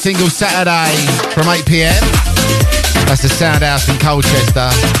 every single Saturday from 8 PM. That's the Sound House in Colchester.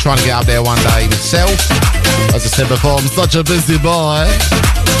 Trying to get up there one day myself. As I said before, I'm such a busy boy.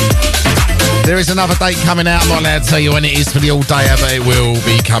 There is another date coming out. I'm not allowed to tell you when it is for the all-dayer, but it will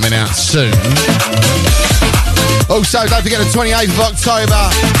be coming out soon. Also, don't forget the 28th of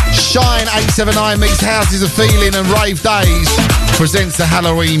October, Shine 879 meets Houses of Feeling and Rave Days presents the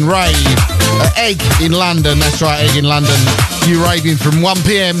Halloween Rave at Egg in London. That's right, Egg in London. You raving from 1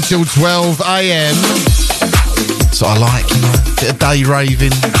 PM till 12 AM. So I like, you know, bit of day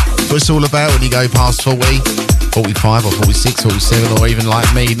raving. What it's all about when you go past 40, 45 or 46, 47, or even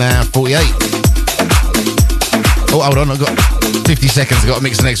like me now, 48. Oh, hold on, I've got 50 seconds. I've got to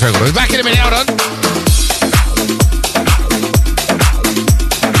mix the next record. We'll be back in a minute, hold on.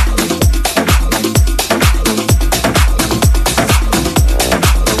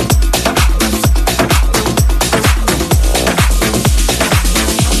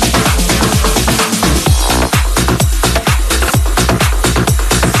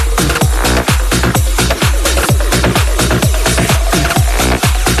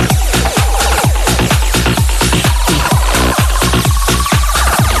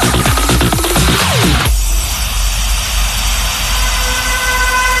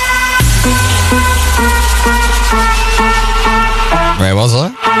 Where was I?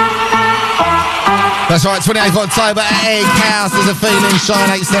 That's right, 28th of October, Egg House. There's a feeling,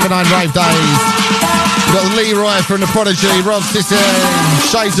 Shine 879 Rave Days. We've got Leroy from The Prodigy, Rob Sisson,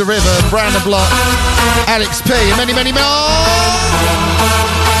 Shades of River, Brandon Block, Alex P, and many more.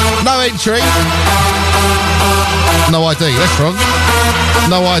 No entry. No ID, that's wrong.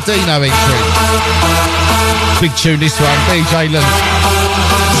 No ID, no entry. Big tune this one, DJ Lund.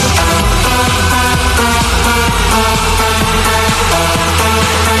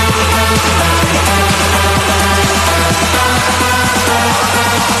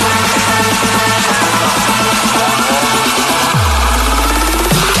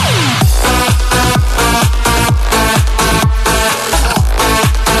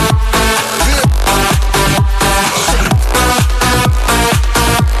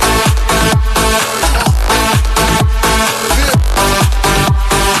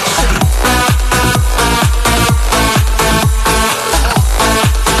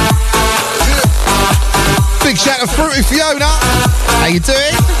 Shout out to Fruity Fiona. How you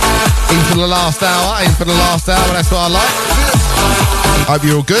doing? In for the last hour. That's what I like. Hope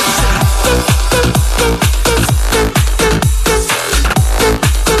you're all good.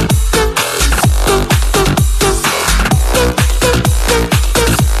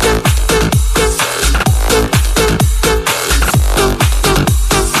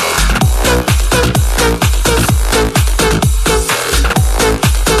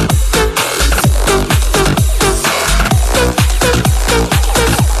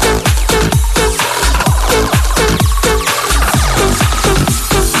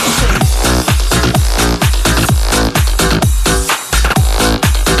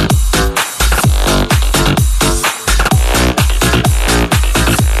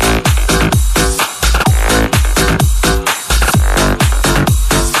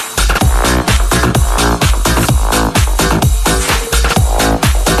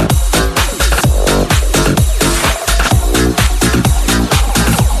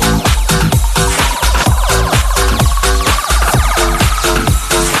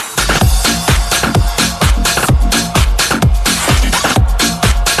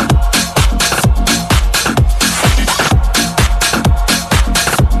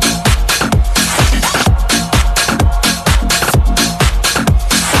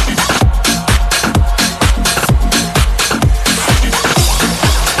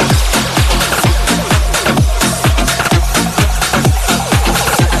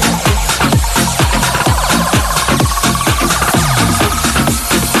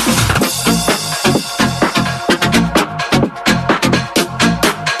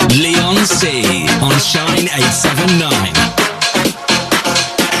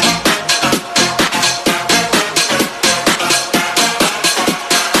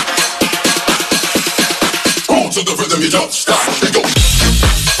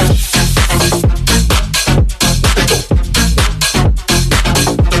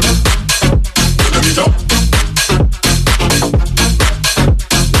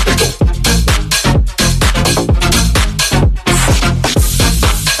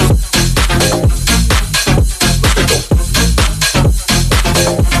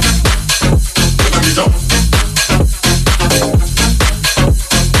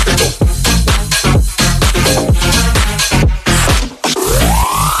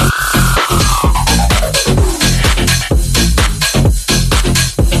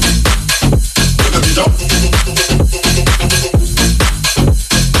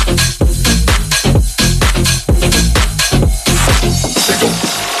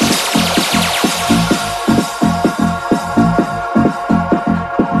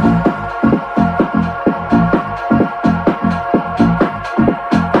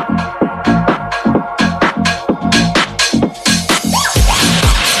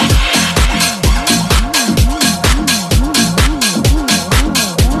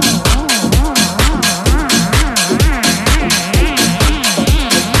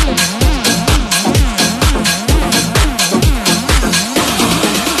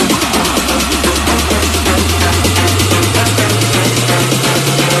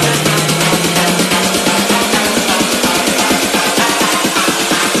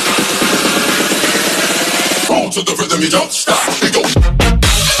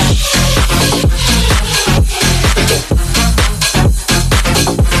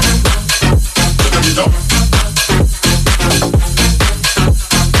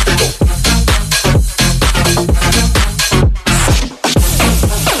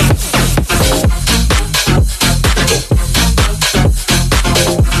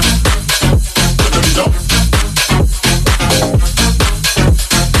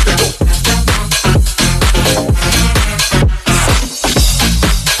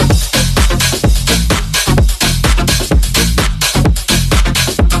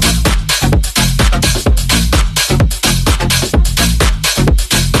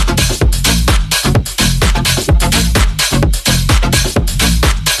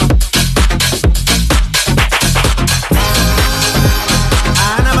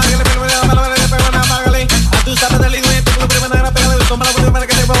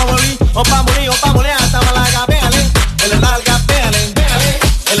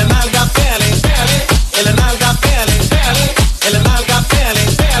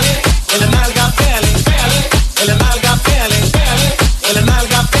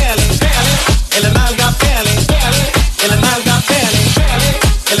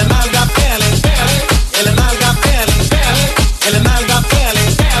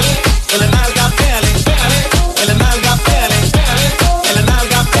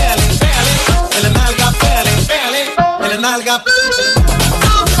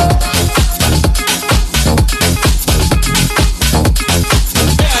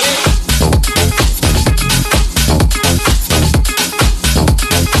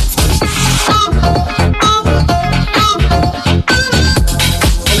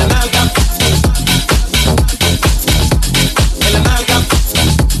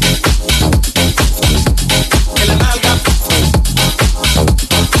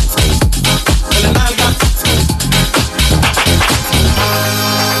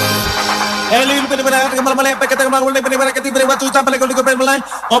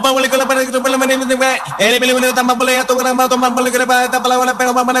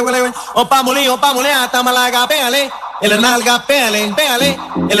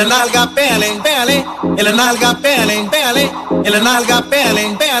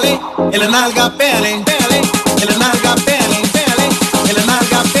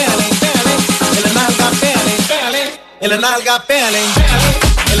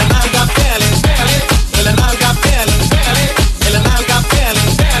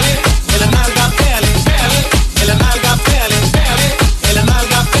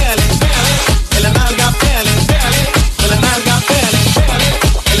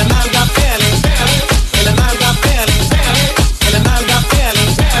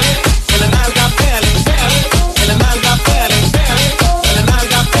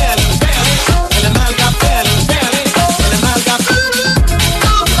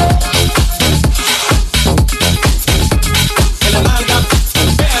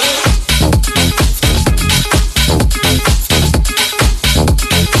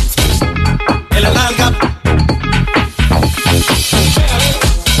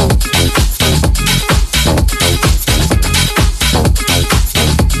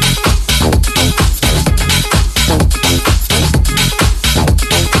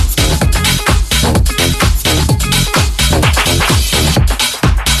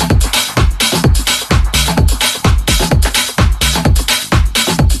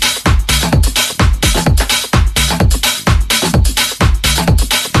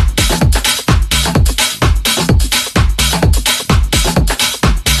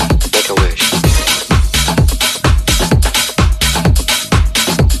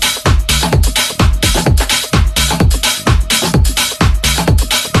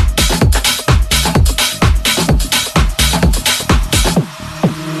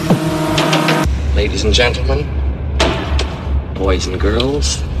 and gentlemen, boys and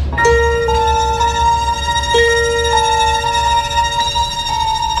girls,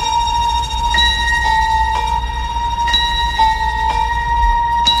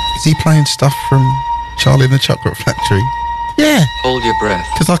 Is he playing stuff from Charlie and the Chocolate Factory? Yeah. hold your breath.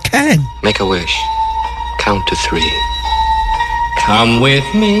 Because I can. Make a wish. Count to 3. Come with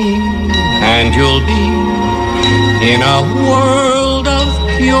me and you'll be in a world of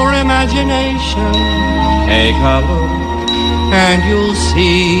pure imagination. Take a look and you'll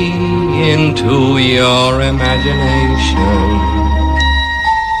see into your imagination.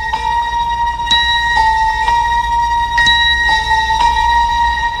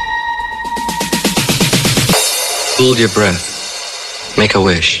 Hold your breath. Make a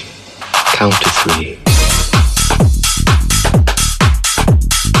wish. Count to 3.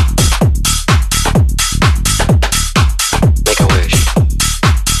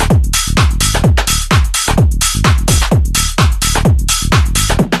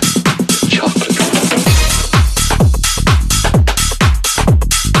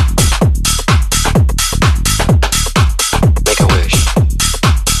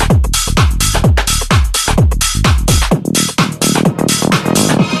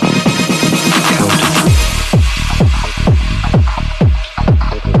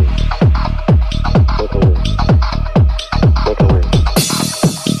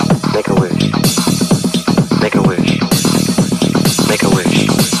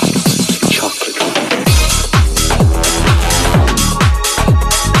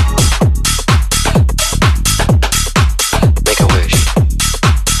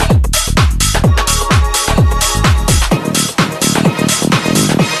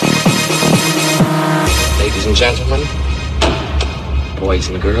 Gentlemen, boys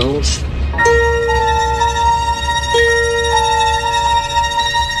and girls,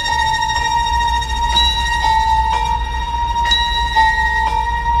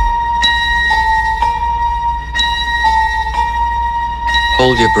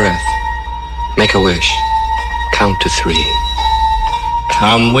 hold your breath. Make a wish. Count to 3.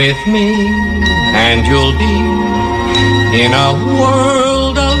 Come with me and you'll be in a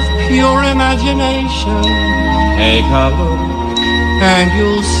world of pure imagination. Take a look and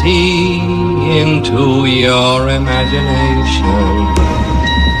you'll see into your imagination.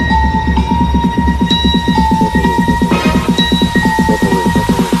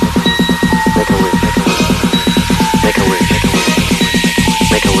 Make a wish. Make a wish.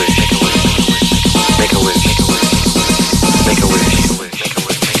 Make a wish. Make a wish.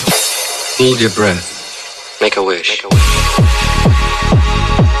 Hold your breath. Make a wish.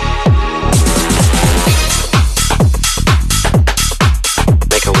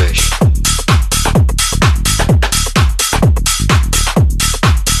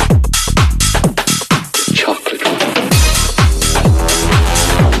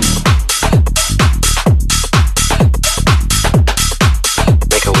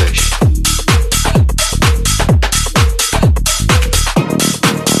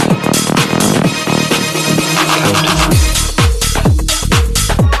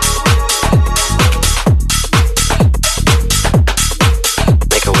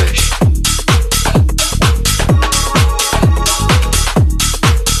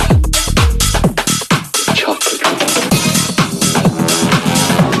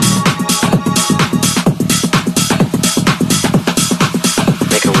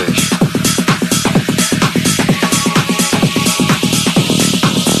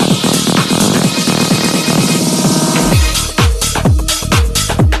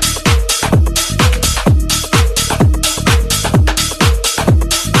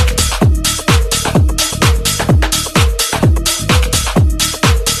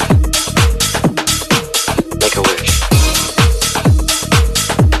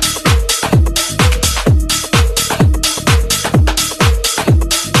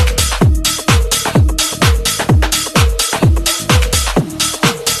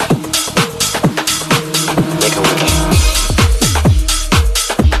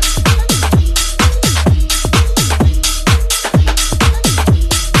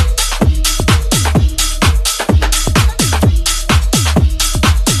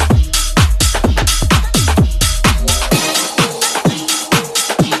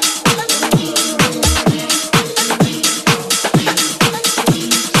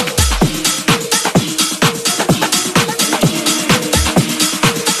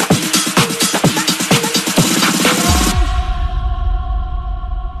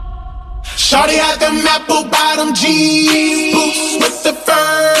 Shawty had them apple bottom jeans, boots with the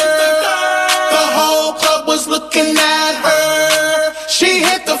fur. The whole club was looking at her. She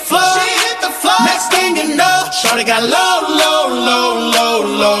hit the floor. floor. Next thing you know, shorty got low, low, low, low,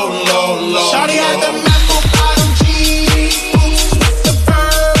 low, low, low. Shorty had the apple bottom jeans, boots with the fur.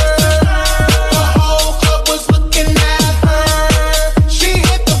 The whole club was looking at her. She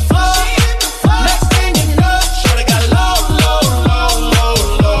hit the floor. Next thing you know, shorty got low, low, low, low,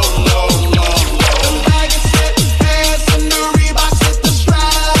 low, low, low. The baggage set, pants and the Reeboks with the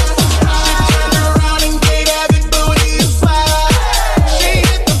straps. She turned around and gave that big booty a slap. She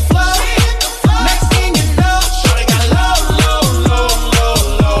hit the floor. Next thing you know, shorty got low, low, low, low,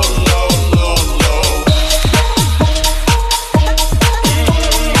 low, low, low, low.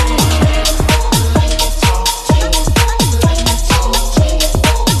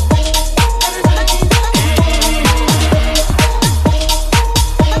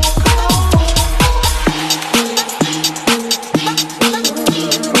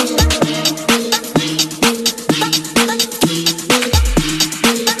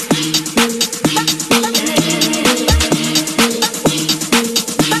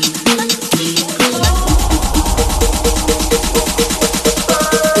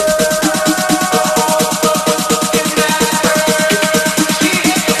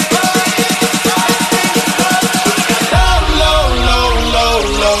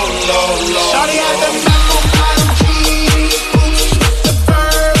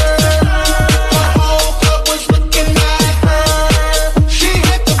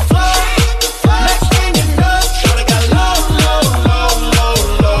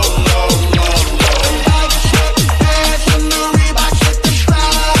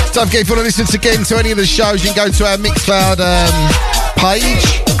 Don't forget, if you want to listen again to any of the shows, you can go to our Mixcloud page,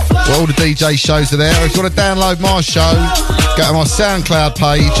 where all the DJ shows are there. If you want to download my show, go to my SoundCloud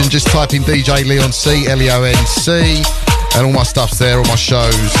page and just type in DJ Leon C, Leonc, and all my stuff's there, all my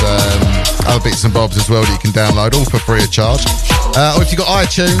shows, other bits and bobs as well that you can download, all for free of charge. Or if you've got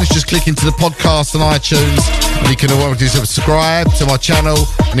iTunes, just click into the podcast on iTunes, and you can always subscribe to my channel,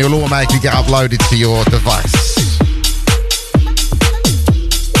 and it'll automatically get uploaded to your device.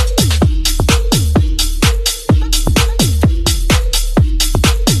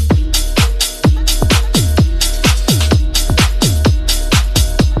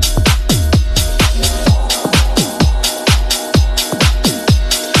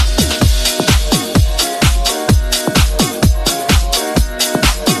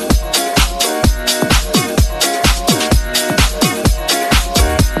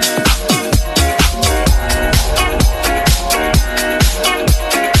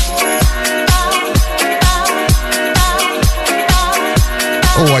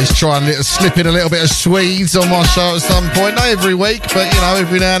 Always try and slip in a little bit of Swedes on my show at some point. Not every week, but, you know,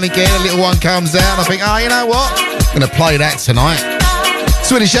 every now and again a little one comes out and I think, you know what? I'm going to play that tonight.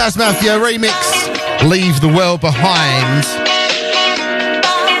 Swedish House Mafia remix, Leave the World Behind.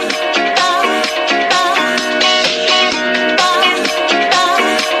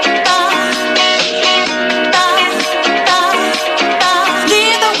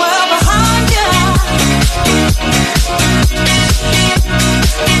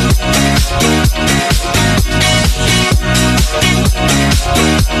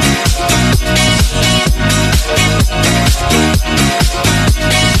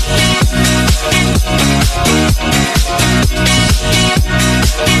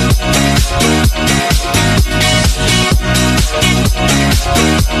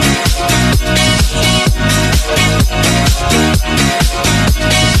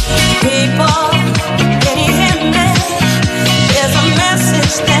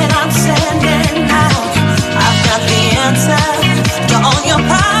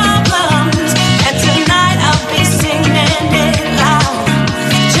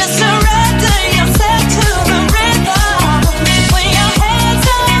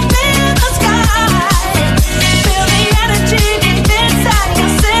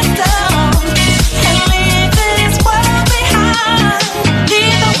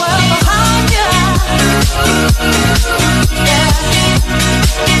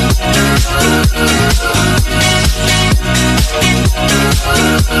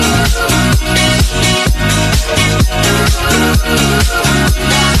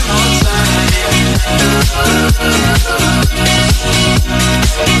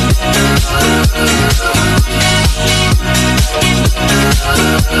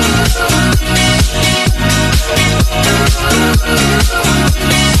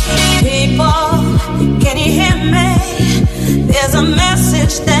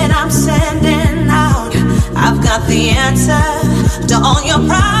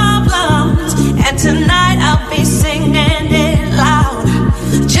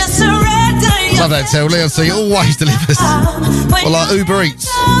 Love that tell, Leon, so he always delivers. Well, like Uber Eats.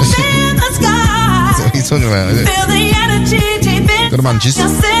 talking about, is it? Feel the energy deep in Got the munchies. your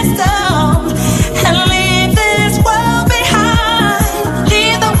system and leave this world behind.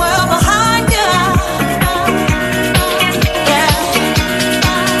 Leave the world behind you. Yeah.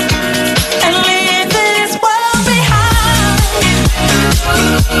 And leave this world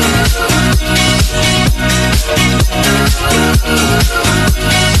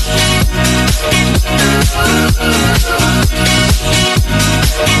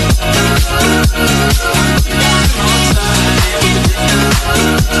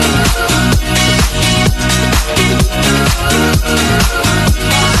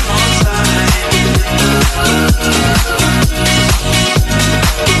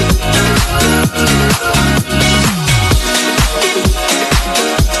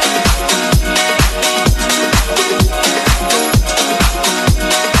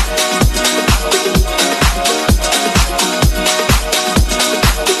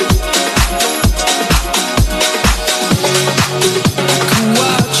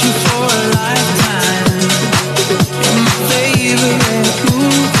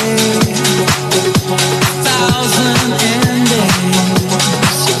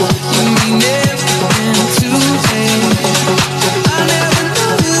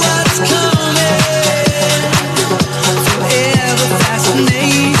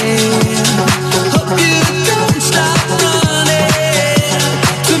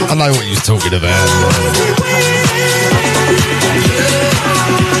I know what you're talking about.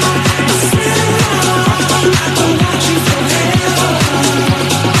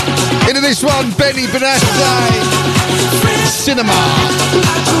 Into this one, Benny Benassi, Cinema.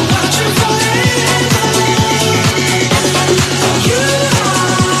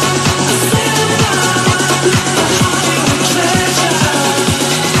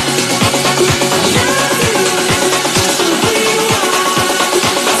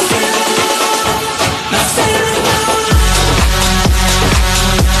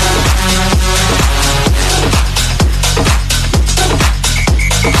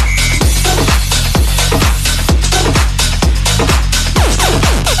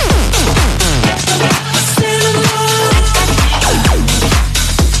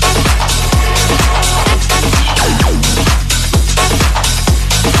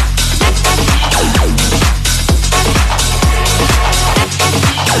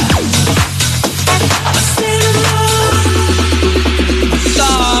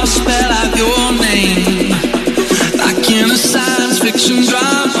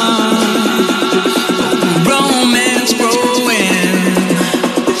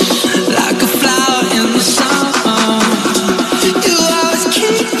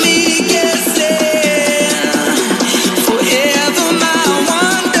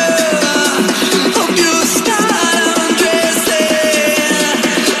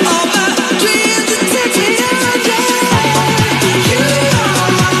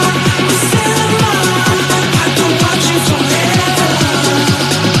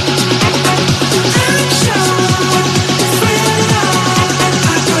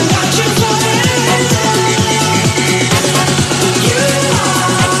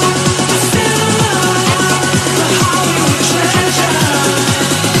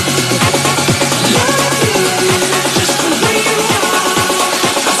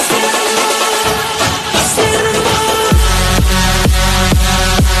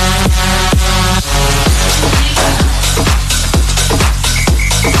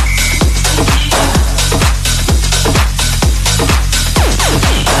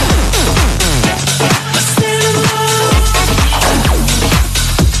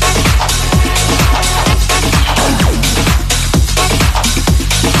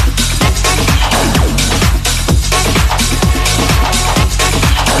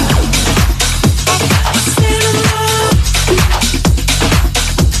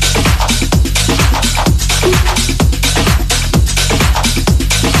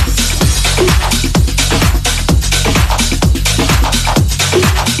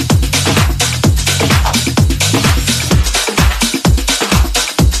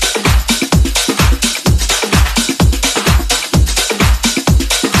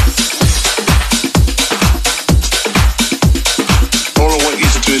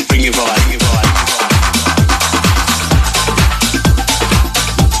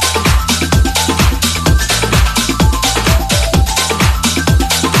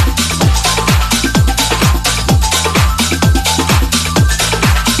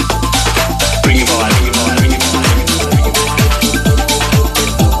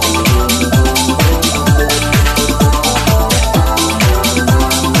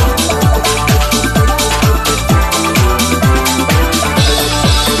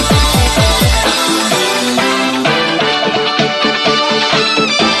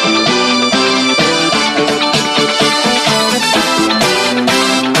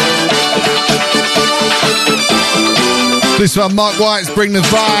 This one, Mike White's Bring the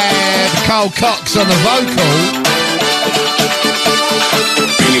Vibe. Carl Cox on the vocal.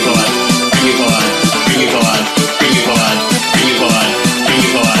 Bring your vibe, bring your vibe, bring your vibe, bring your vibe, bring your vibe, bring your vibe, bring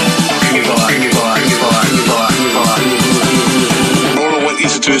your vibe, bring your vibe, bring your vibe, bring your vibe, bring your vibe. All I want you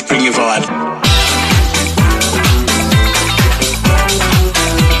to do is bring your vibe.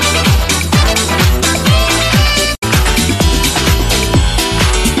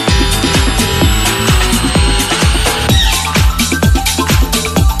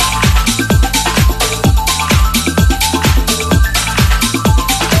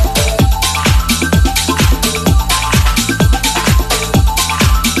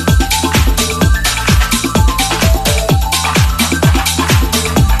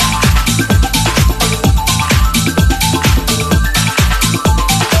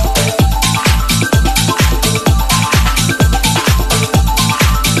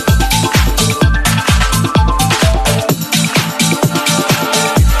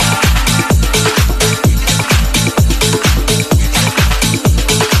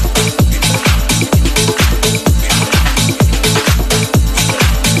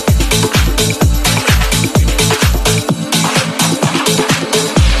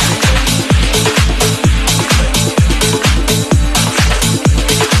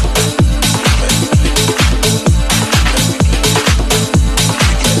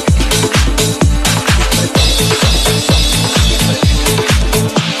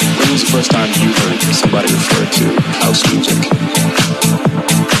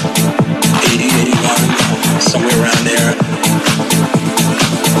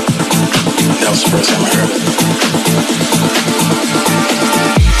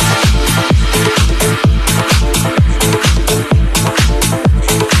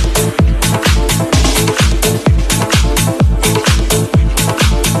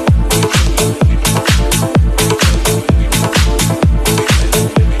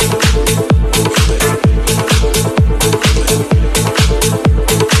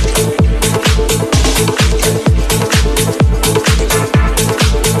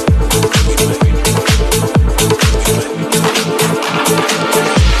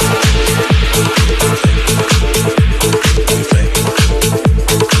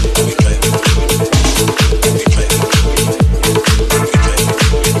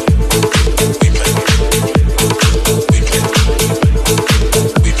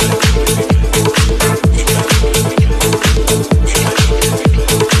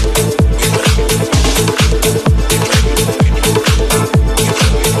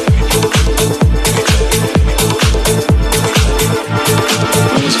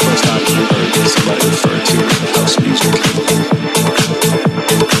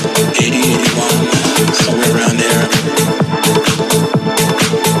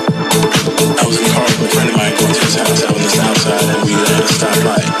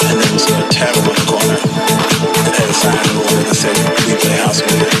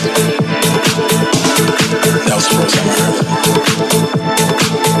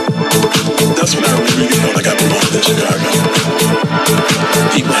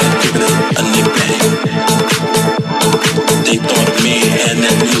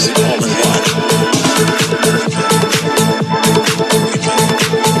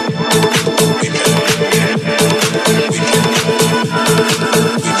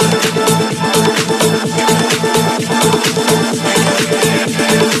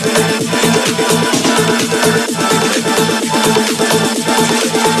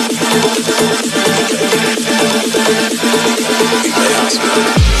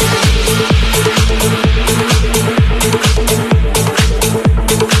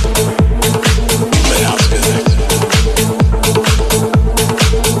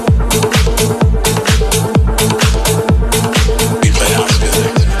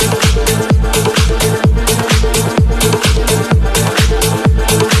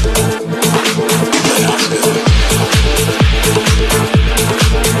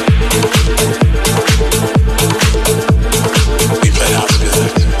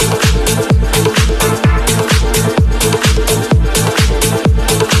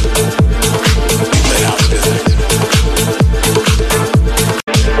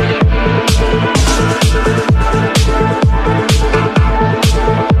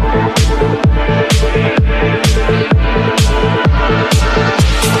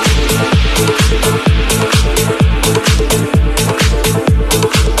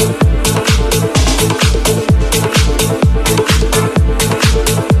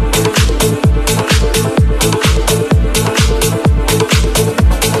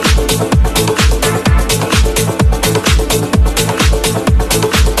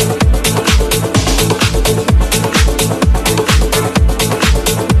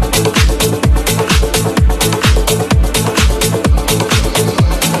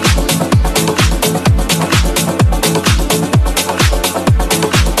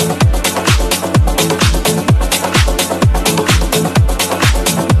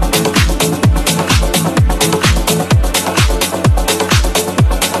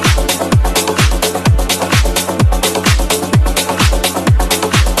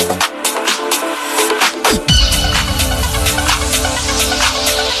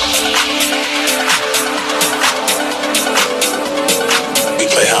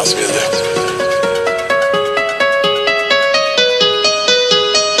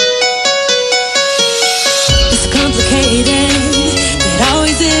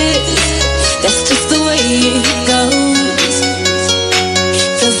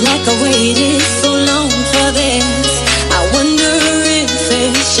 like I waited so long for this. I wonder if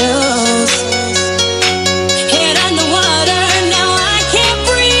it shows. Head underwater, now I can't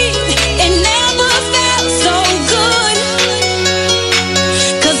breathe. It never felt so good.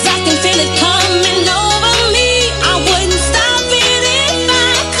 'Cause I can feel it coming over me. I wouldn't stop it if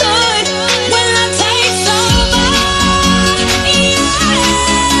I could. When love takes over, yeah,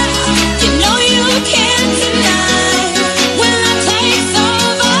 you know you can't deny. When love takes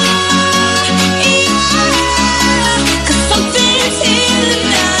over, yeah, 'cause something's here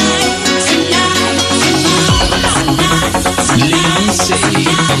tonight, Leon C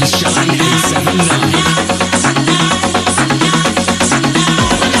on Shine 879.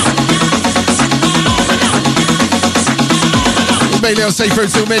 Maybe I'll see through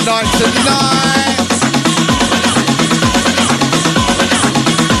till midnight tonight.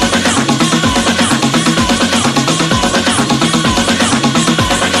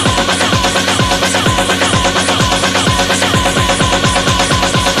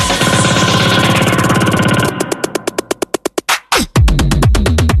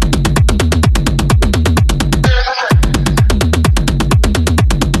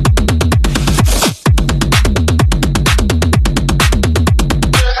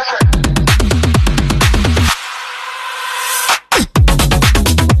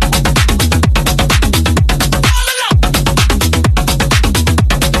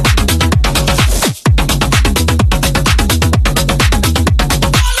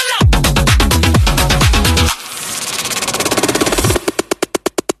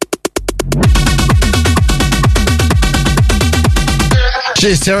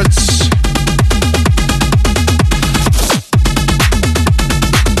 Cheers, Terence.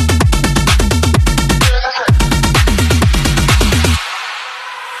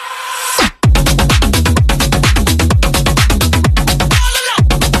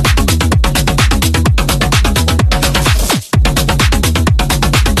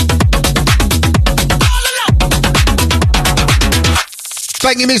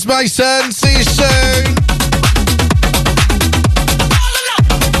 Thank you, Miss Mason. See you soon.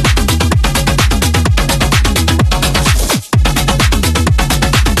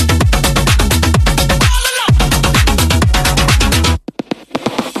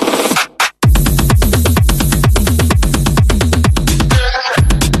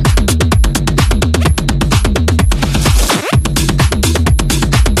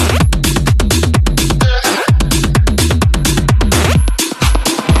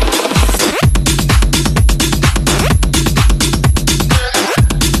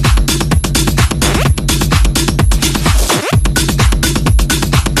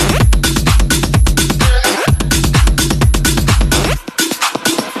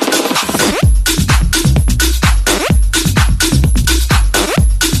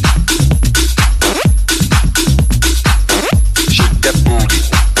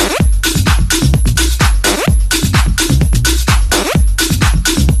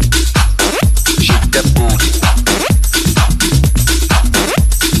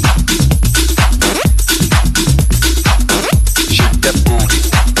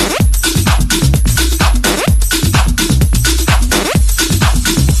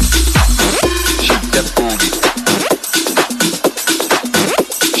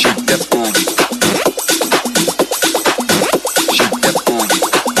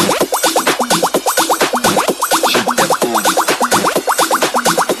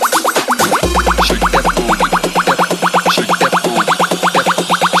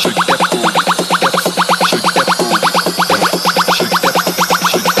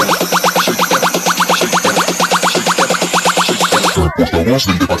 Portavoz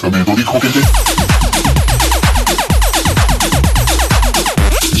del Departamento dijo que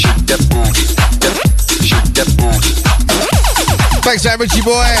Thanks, that Richie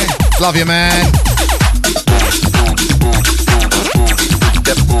boy. Love you, man.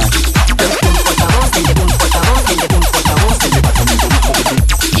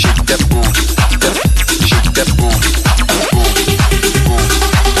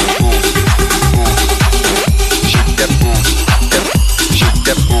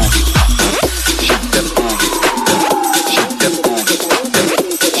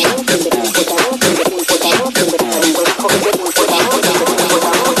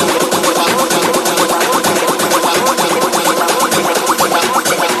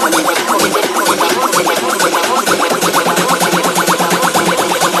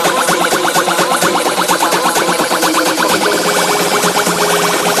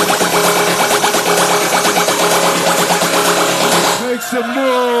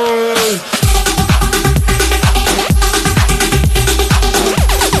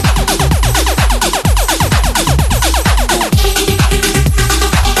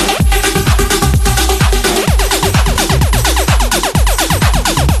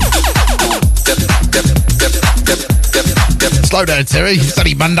 Slow down, Terry. It's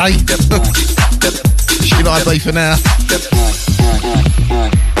only Monday. Good IB for now.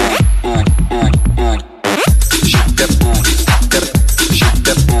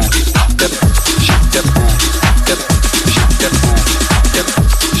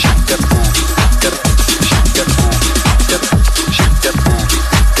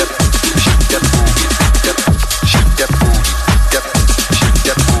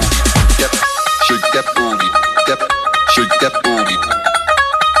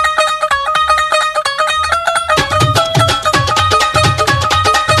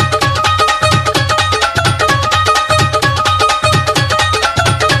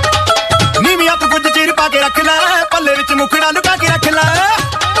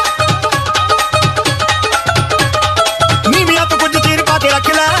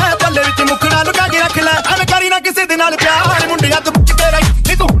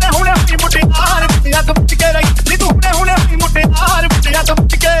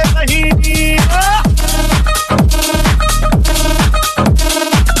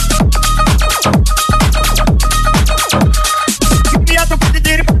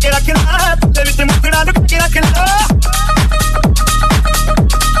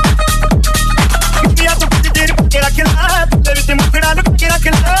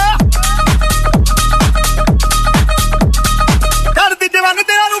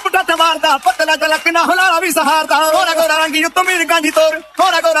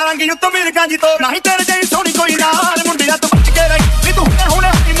 ਨਹੀਂ ਤੇਰੇ ਜਿਹੀ ਸੋਹਣੀ ਕੋਈ ਨਾਲ ਮੁੰਡਿਆਂ ਤੋਂ ਬਚ ਕੇ ਰਹੀ ਨੀ ਤੂੰ ਹੁਣ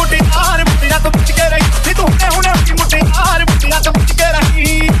ਆਪਣੀ ਮੁੰਡਿਆਂ ਮੁੰਡਿਆਂ ਤੋਂ ਬਚ ਕੇ ਰਹੀ ਨੀ ਤੂੰ ਹੁਣ ਆਪਣੀ ਮੁੰਡਿਆਂ ਮੁੰਡਿਆਂ ਤੋਂ ਬਚ ਕੇ ਰਹੀ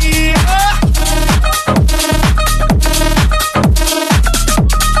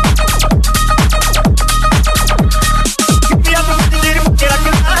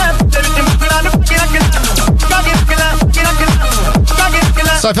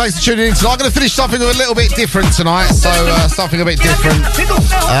So thanks for tuning in tonight. I'm going to finish something a little bit different tonight. So something a bit different. Bit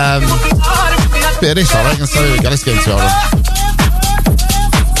of this, I reckon. So here we go. Let's get into it.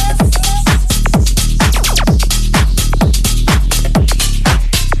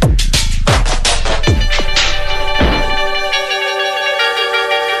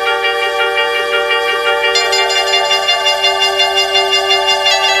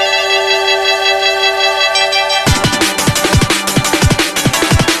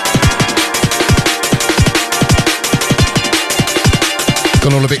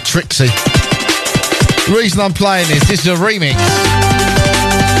 Gone all a bit tricksy. The reason I'm playing this is a remix.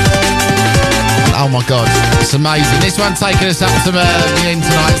 Oh my God, it's amazing. This one taking us up to the end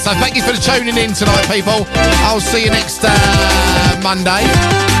tonight. So thank you for tuning in tonight, people. I'll see you next Monday.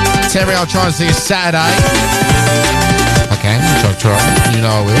 Terry, I'll try and see you Saturday. If I can, I'll try. You know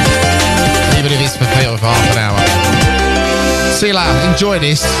I will. Even if it's for half an hour. See you later. Enjoy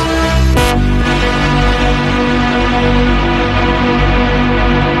this.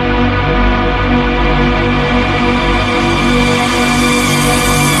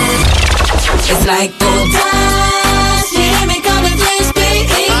 It's like gold dust. You hear me coming through your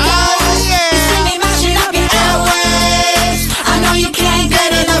speakers. You see me mashing up your airwaves. I know you can't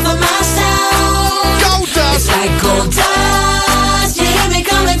get enough of my sound. Gold dust. It's like gold dust. You hear me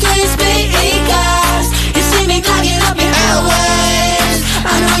coming through your speakers. You see me clogging up your airwaves.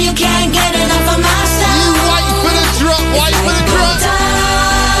 I know you can't get enough of my sound. You wait for the drop. Wait for the drop. Gold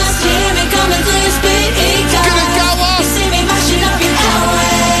dust. You hear me coming through your speakers. Gonna go up. You see me mashing up your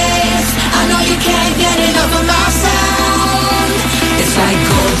airwaves. I know you can't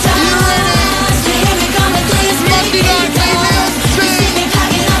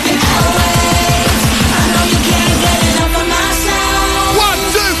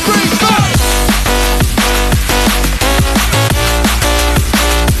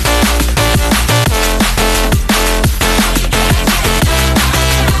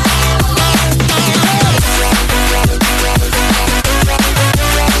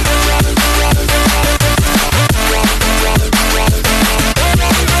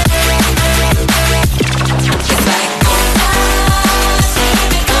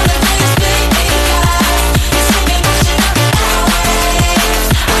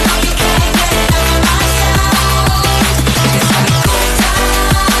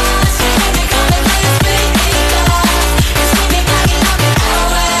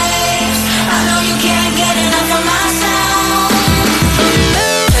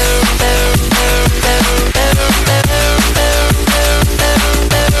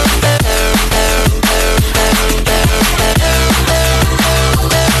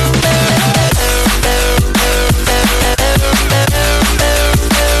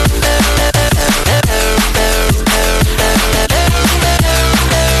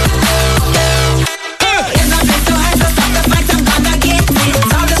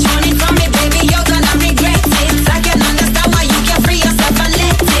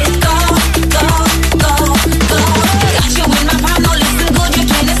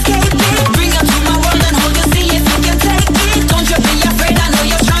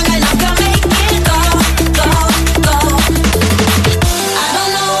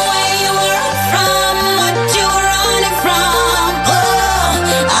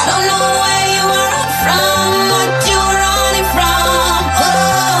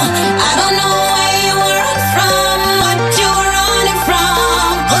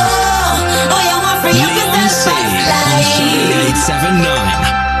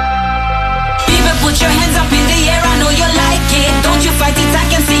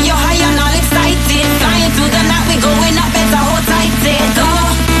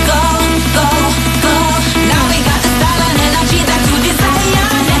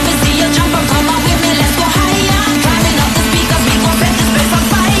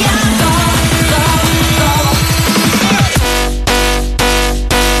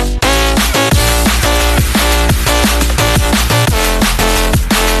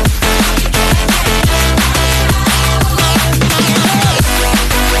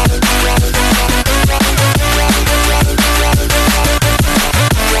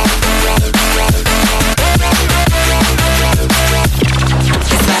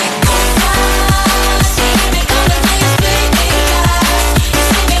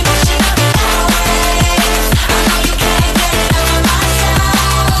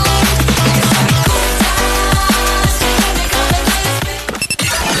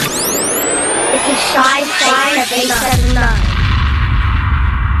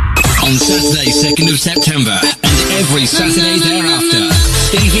On Saturday, 2nd of September, and every Saturday thereafter,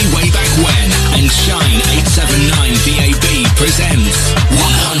 Stevie Way Back When and Shine 879 DAB presents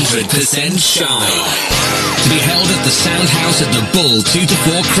 100% Shine. To be held at the Sound House at the Bull, 2 to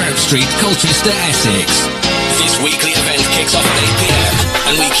 4 Crouch Street, Colchester, Essex. This weekly event kicks off at 8 p.m,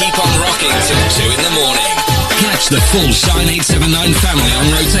 and we keep on rocking till 2 in the morning. Catch the full Shine 879 family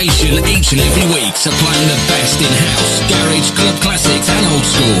on rotation each and every week, supplying the best in-house, garage, club classics and old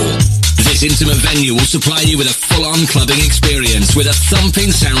school. This intimate venue will supply you with a full-on clubbing experience with a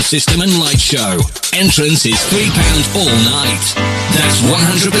thumping sound system and light show. Entrance is £3 all night. That's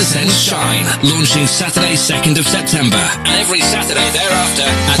 100% Shine, launching Saturday 2nd of September and every Saturday thereafter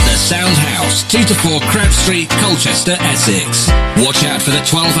at the Sound House, 2 to 4 Crouch Street, Colchester, Essex. Watch out for the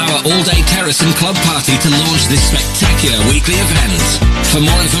 12-hour all-day terrace and club party to launch this spectacular weekly event. For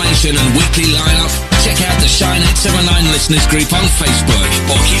more information and weekly lineup, check out the Shine 879 listeners group on Facebook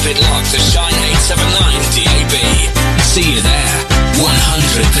or keep it locked to Shine 879 DAB. See you there.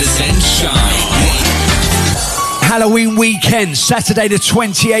 100% Shine. Halloween weekend, Saturday the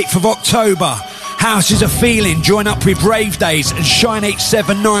 28th of October. House is a feeling. Join up with Rave Days and Shine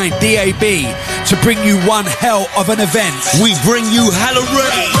 879 DAB to bring you one hell of an event. We bring you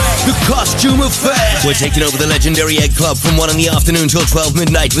Halloween, the costume affair. We're taking over the legendary Egg Club from 1 in the afternoon till 12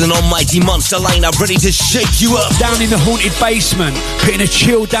 midnight with an almighty monster lineup ready to shake you up. Down in the haunted basement, putting a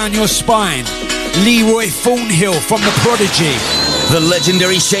chill down your spine, Leroy Thornhill from The Prodigy. The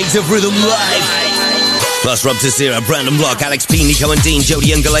legendary Shades of Rhythm live. Plus Rob Tessera, Brandon Block, Alex P, Nico and Dean,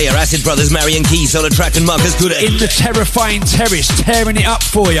 Jody and Galea, Acid Brothers, Marion Key, Solar Track and Marcus Gooder. In the terrifying terrace, tearing it up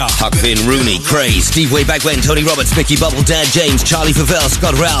for ya. Huck Finn, Rooney, Craze, Steve Way Back When, Tony Roberts, Mickey Bubble, Dan James, Charlie Favell,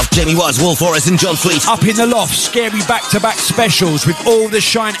 Scott Ralph, Jamie Watts, Wolf Forrest and John Fleet. Up in the loft, scary back-to-back specials with all the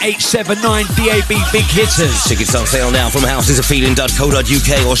Shine 879 DAB big hitters. Tickets on sale now from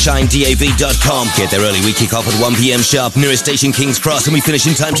housesafeeling.co.uk or shinedab.com. Get there early, we kick off at 1 p.m. sharp, nearest station King's Cross, and we finish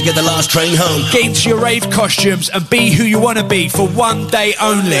in time to get the last train home. Get into your rave costumes and be who you want to be for one day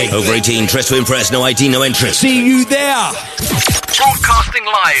only. Over 18, dress to impress, no ID, no entrance. See you there. Broadcasting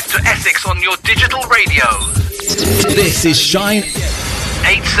live to Essex on your digital radio. This is Shine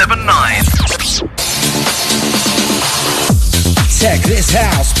 879. Tech This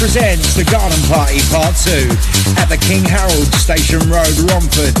House presents the Garden Party Part 2 at the King Harold Station Road,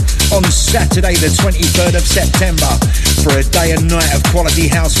 Romford on Saturday the 23rd of September for a day and night of quality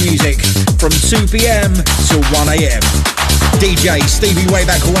house music from 2 p.m. till 1 a.m. DJ Stevie Way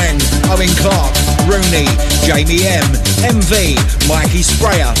Back When, Owen Clark, Rooney, Jamie M, MV, Mikey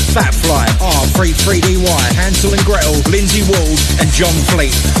Sprayer, Fatfly, R33DY, Hansel and Gretel, Lindsay Ward and John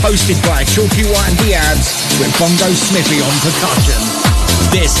Fleet. Hosted by Chalky White and Diabs with Bongo Smithy on percussion.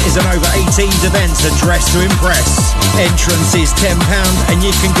 This is an over 18s event, so dress to impress. Entrance is £10 and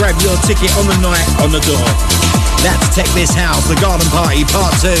you can grab your ticket on the night on the door. That's Tech This House, the Garden Party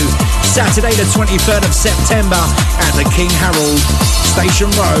Part 2, Saturday the 23rd of September at the King Harold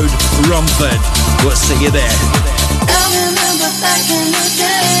Station Road, Romford. We'll see you there.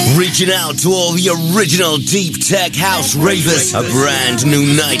 Reaching out to all the original deep tech house ravers. A brand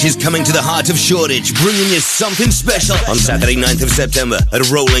new night is coming to the heart of Shoreditch, bringing you something special on Saturday 9th of September at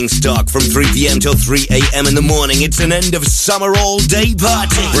Rolling Stock from 3 p.m. till 3 a.m. in the morning. It's an end of summer all-day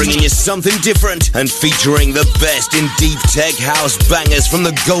party, bringing you something different and featuring the best in deep tech house bangers from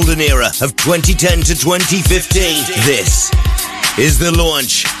the golden era of 2010 to 2015. This is the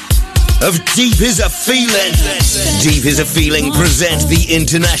launch of Deep Is a Feeling. Deep Is a Feeling presents the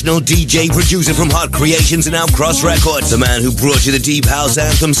international DJ producer from Hot Creations and Outcross Records, the man who brought you the deep house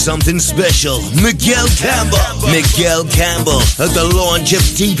anthem Something Special, Miguel Campbell. Miguel Campbell at the launch of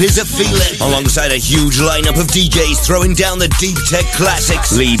Deep Is a Feeling, alongside a huge lineup of DJs throwing down the deep tech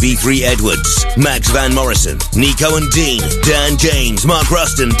classics. Lee B3 Edwards, Max Van Morrison, Nico and Dean, Dan James, Mark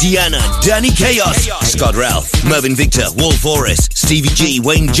Ruston, Deanna, Danny Chaos, Scott Ralph, Mervyn Victor, Wolf Forrest, Stevie G,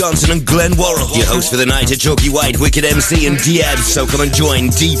 Wayne Johnson and Glenn Worrell. Your host for the night are Chalky White, Wicked MC and Diabs. So come and join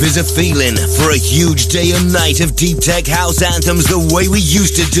Deep Is a Feeling for a huge day and night of deep tech house anthems the way we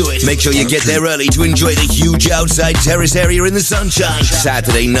used to do it. Make sure you get there early to enjoy the huge outside terrace area in the sunshine.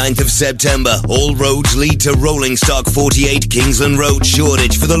 Saturday 9th of September, all roads lead to Rolling Stock 48 Kingsland Road,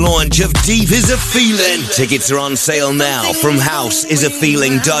 Shoreditch for the launch of Deep Is a Feeling. Tickets are on sale now from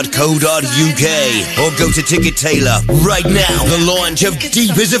housesafeeling.co.uk or go to Ticket Taylor right now. The launch of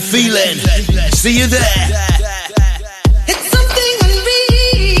Deep Is a Feeling. See you there. It's something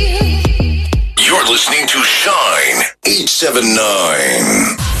unreal. You're listening to Shine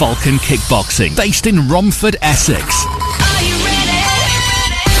 879. Falcon Kickboxing, based in Romford, Essex. Are you ready?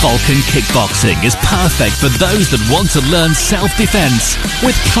 Falcon Kickboxing is perfect for those that want to learn self-defense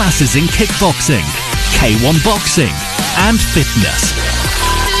with classes in kickboxing, K1 boxing and fitness.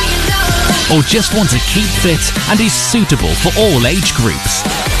 Or just want to keep fit and is suitable for all age groups.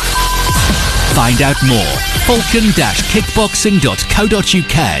 Find out more,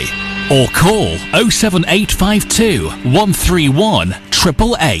 falcon-kickboxing.co.uk or call 07852 131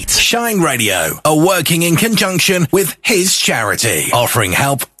 888. Shine Radio are working in conjunction with His Charity, offering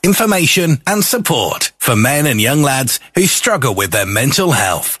help, information and support for men and young lads who struggle with their mental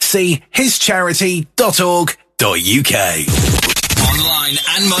health. See hischarity.org.uk. Online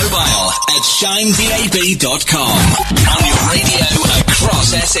and mobile at shinedab.com. On your radio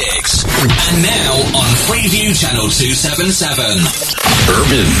across Essex. And now on Freeview Channel 277.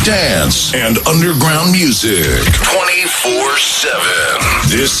 Urban dance and underground music 24/7.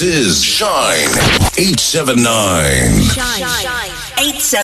 This is Shine 879. Shine 879.